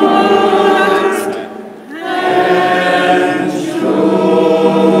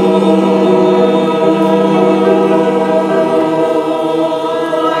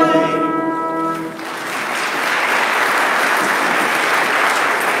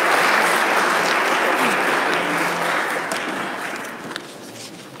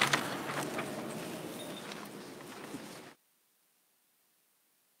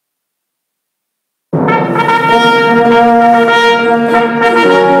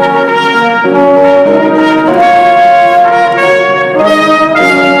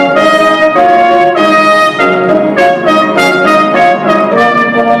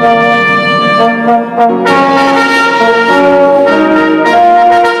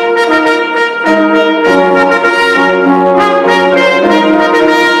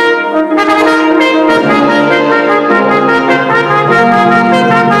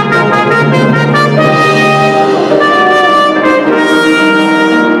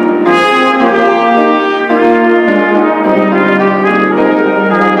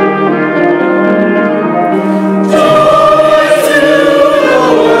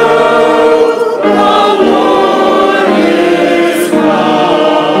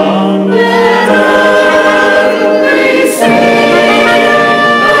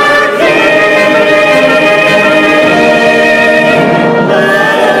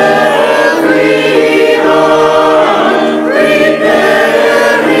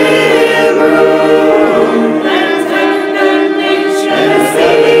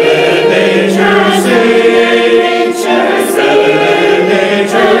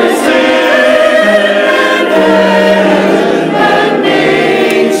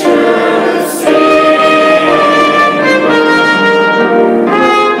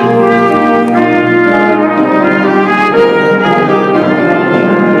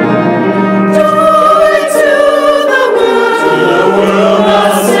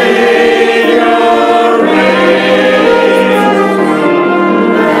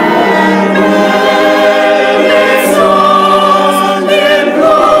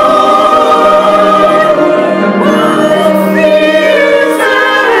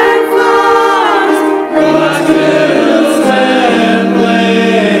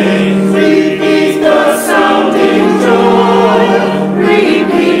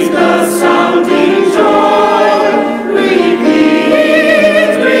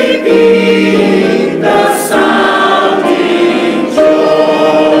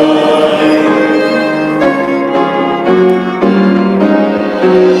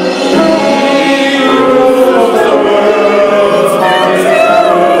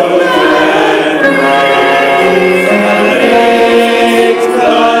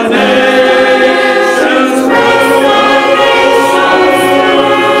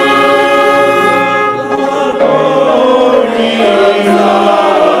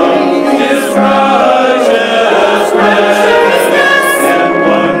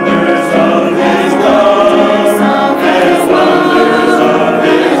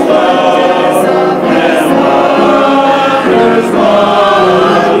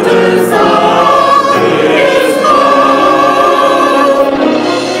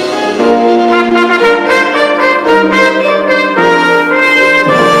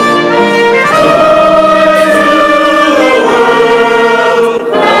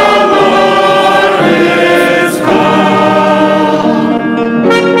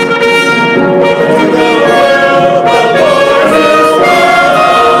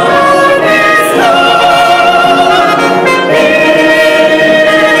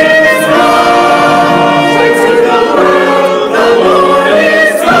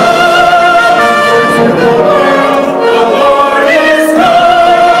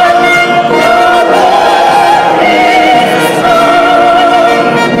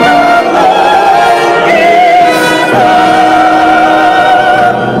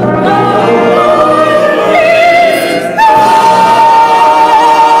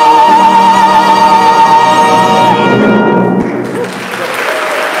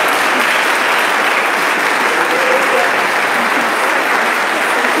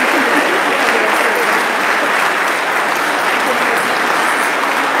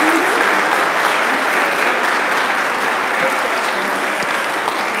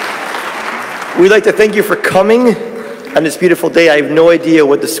We'd like to thank you for coming on this beautiful day. I have no idea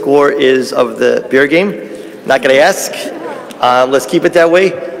what the score is of the beer game. Not going to ask. Let's keep it that way.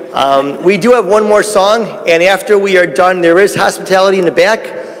 We do have one more song, and after we are done, there is hospitality in the back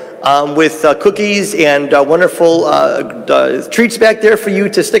with cookies and wonderful treats back there for you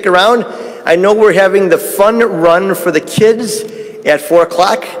to stick around. I know we're having the fun run for the kids at 4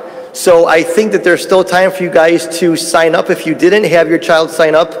 o'clock, so I think that there's still time for you guys to sign up. If you didn't have your child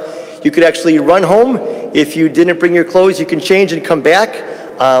sign up, you could actually run home. If you didn't bring your clothes, you can change and come back.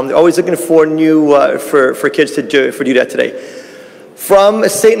 They're always looking for new for kids to do that today. From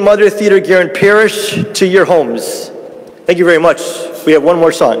St. Mother Theater Guerin Parish to your homes. Thank you very much. We have one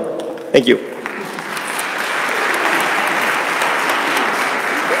more song. Thank you.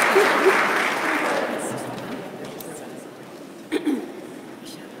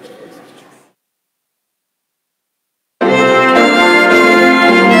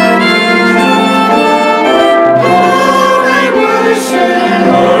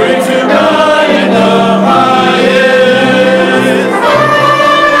 Glory to God in the highest.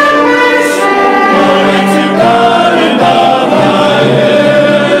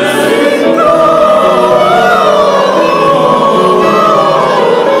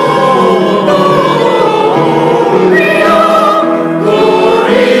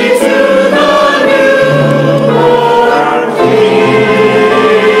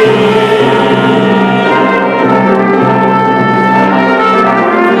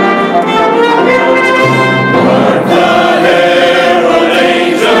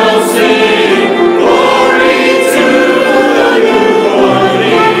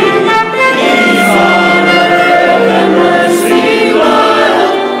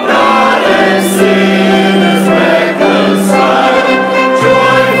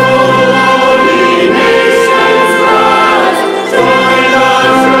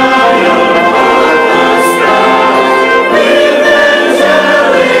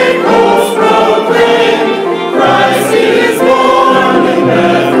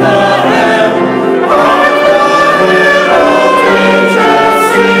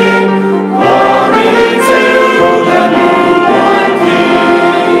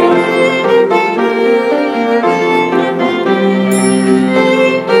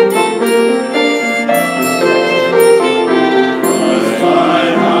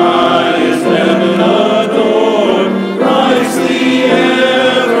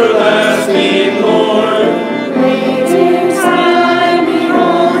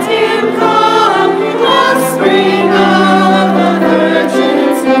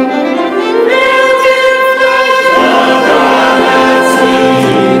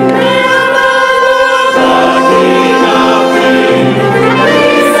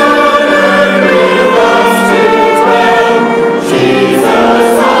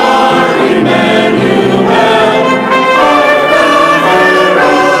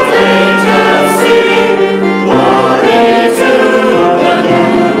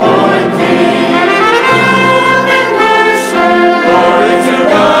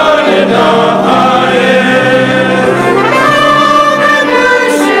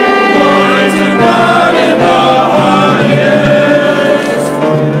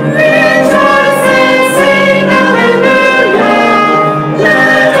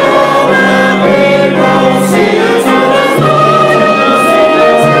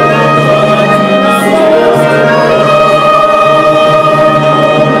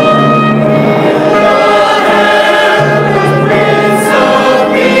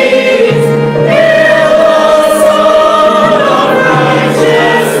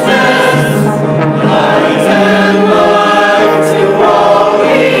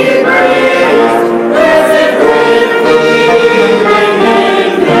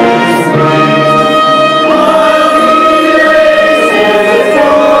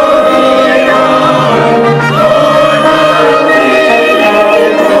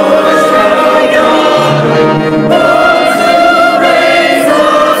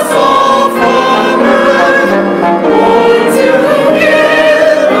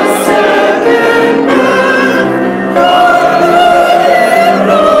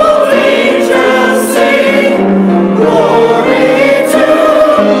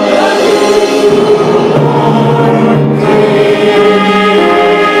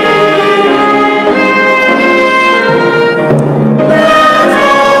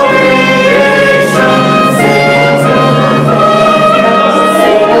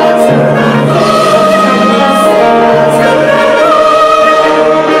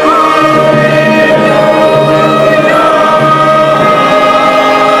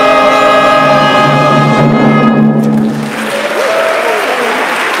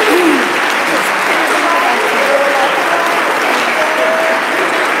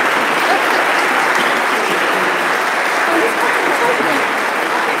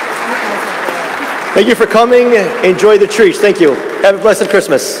 Thank you for coming. Enjoy the treats. Thank you. Have a blessed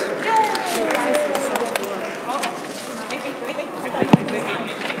Christmas.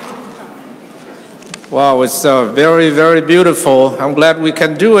 Wow, it's very, very beautiful. I'm glad we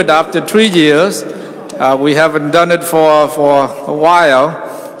can do it after 3 years. We haven't done it for a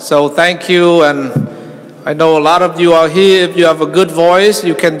while. So thank you. And I know a lot of you are here. If you have a good voice,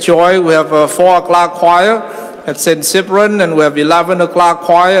 you can join. We have a 4 o'clock choir at St. Cyprian, and we have 11 o'clock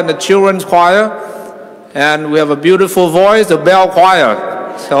choir and the children's choir. And we have a beautiful voice, the bell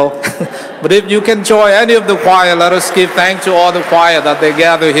choir. So, but if you can join any of the choir, let us give thanks to all the choir that they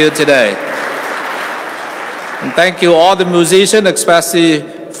gather here today. And thank you all the musicians, especially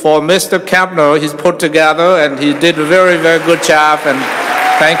for Mr. Kamptner. He's put together and he did a very, very good job. And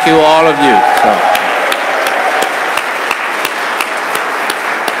thank you all of you.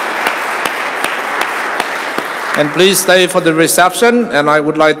 And please stay for the reception. And I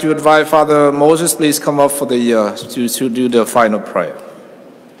would like to invite Father Moses, please come up for the to do the final prayer.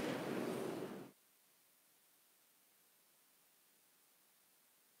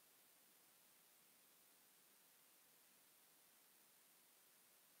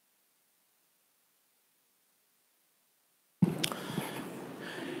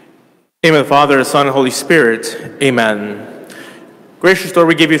 In the name of the Father, the Son, and Holy Spirit. Amen. Gracious Lord,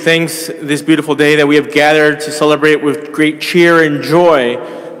 we give you thanks this beautiful day that we have gathered to celebrate with great cheer and joy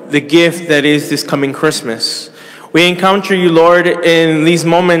the gift that is this coming Christmas. We encounter you, Lord, in these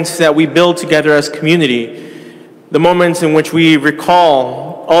moments that we build together as community, the moments in which we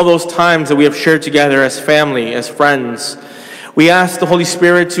recall all those times that we have shared together as family, as friends. We ask the Holy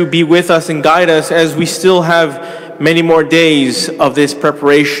Spirit to be with us and guide us as we still have many more days of this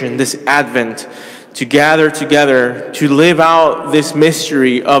preparation, this Advent, to gather together, to live out this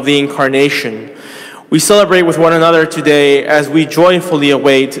mystery of the Incarnation. We celebrate with one another today as we joyfully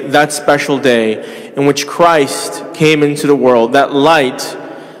await that special day in which Christ came into the world, that light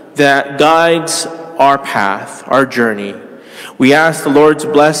that guides our path, our journey. We ask the Lord to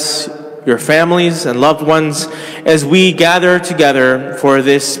bless your families and loved ones as we gather together for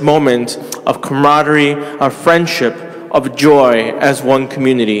this moment of camaraderie, of friendship, of joy as one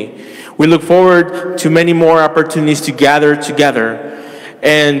community. We look forward to many more opportunities to gather together.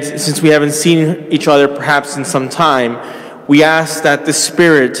 And since we haven't seen each other perhaps in some time, we ask that the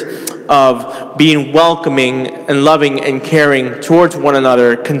spirit of being welcoming and loving and caring towards one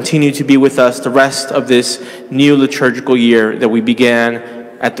another continue to be with us the rest of this new liturgical year that we began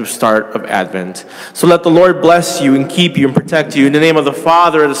at the start of Advent. So let the Lord bless you and keep you and protect you. In the name of the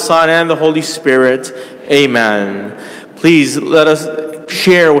Father, the Son, and the Holy Spirit. Amen. Please let us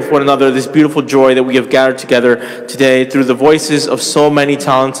share with one another this beautiful joy that we have gathered together today through the voices of so many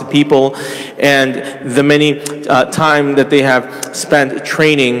talented people and the many time that they have spent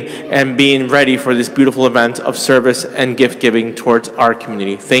training and being ready for this beautiful event of service and gift giving towards our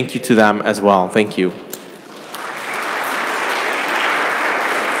community. Thank you to them as well. Thank you.